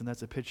kindness, and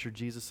that's a picture,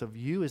 Jesus, of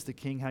you as the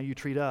king, how you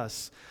treat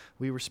us.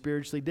 We were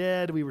spiritually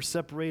dead, we were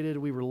separated,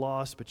 we were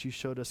lost, but you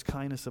showed us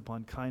kindness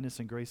upon kindness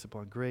and grace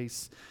upon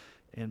grace.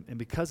 And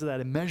because of that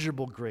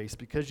immeasurable grace,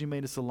 because you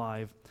made us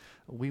alive,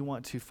 we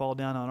want to fall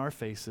down on our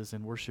faces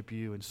and worship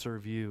you and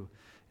serve you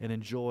and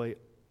enjoy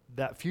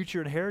that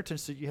future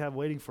inheritance that you have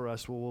waiting for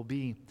us, where we'll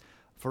be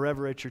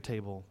forever at your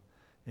table,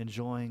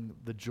 enjoying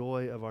the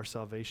joy of our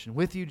salvation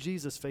with you,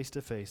 Jesus, face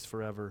to face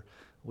forever.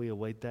 We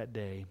await that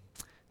day.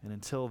 And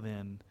until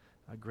then,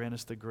 grant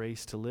us the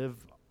grace to live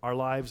our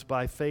lives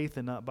by faith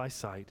and not by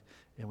sight.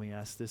 And we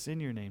ask this in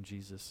your name,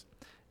 Jesus.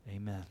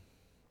 Amen.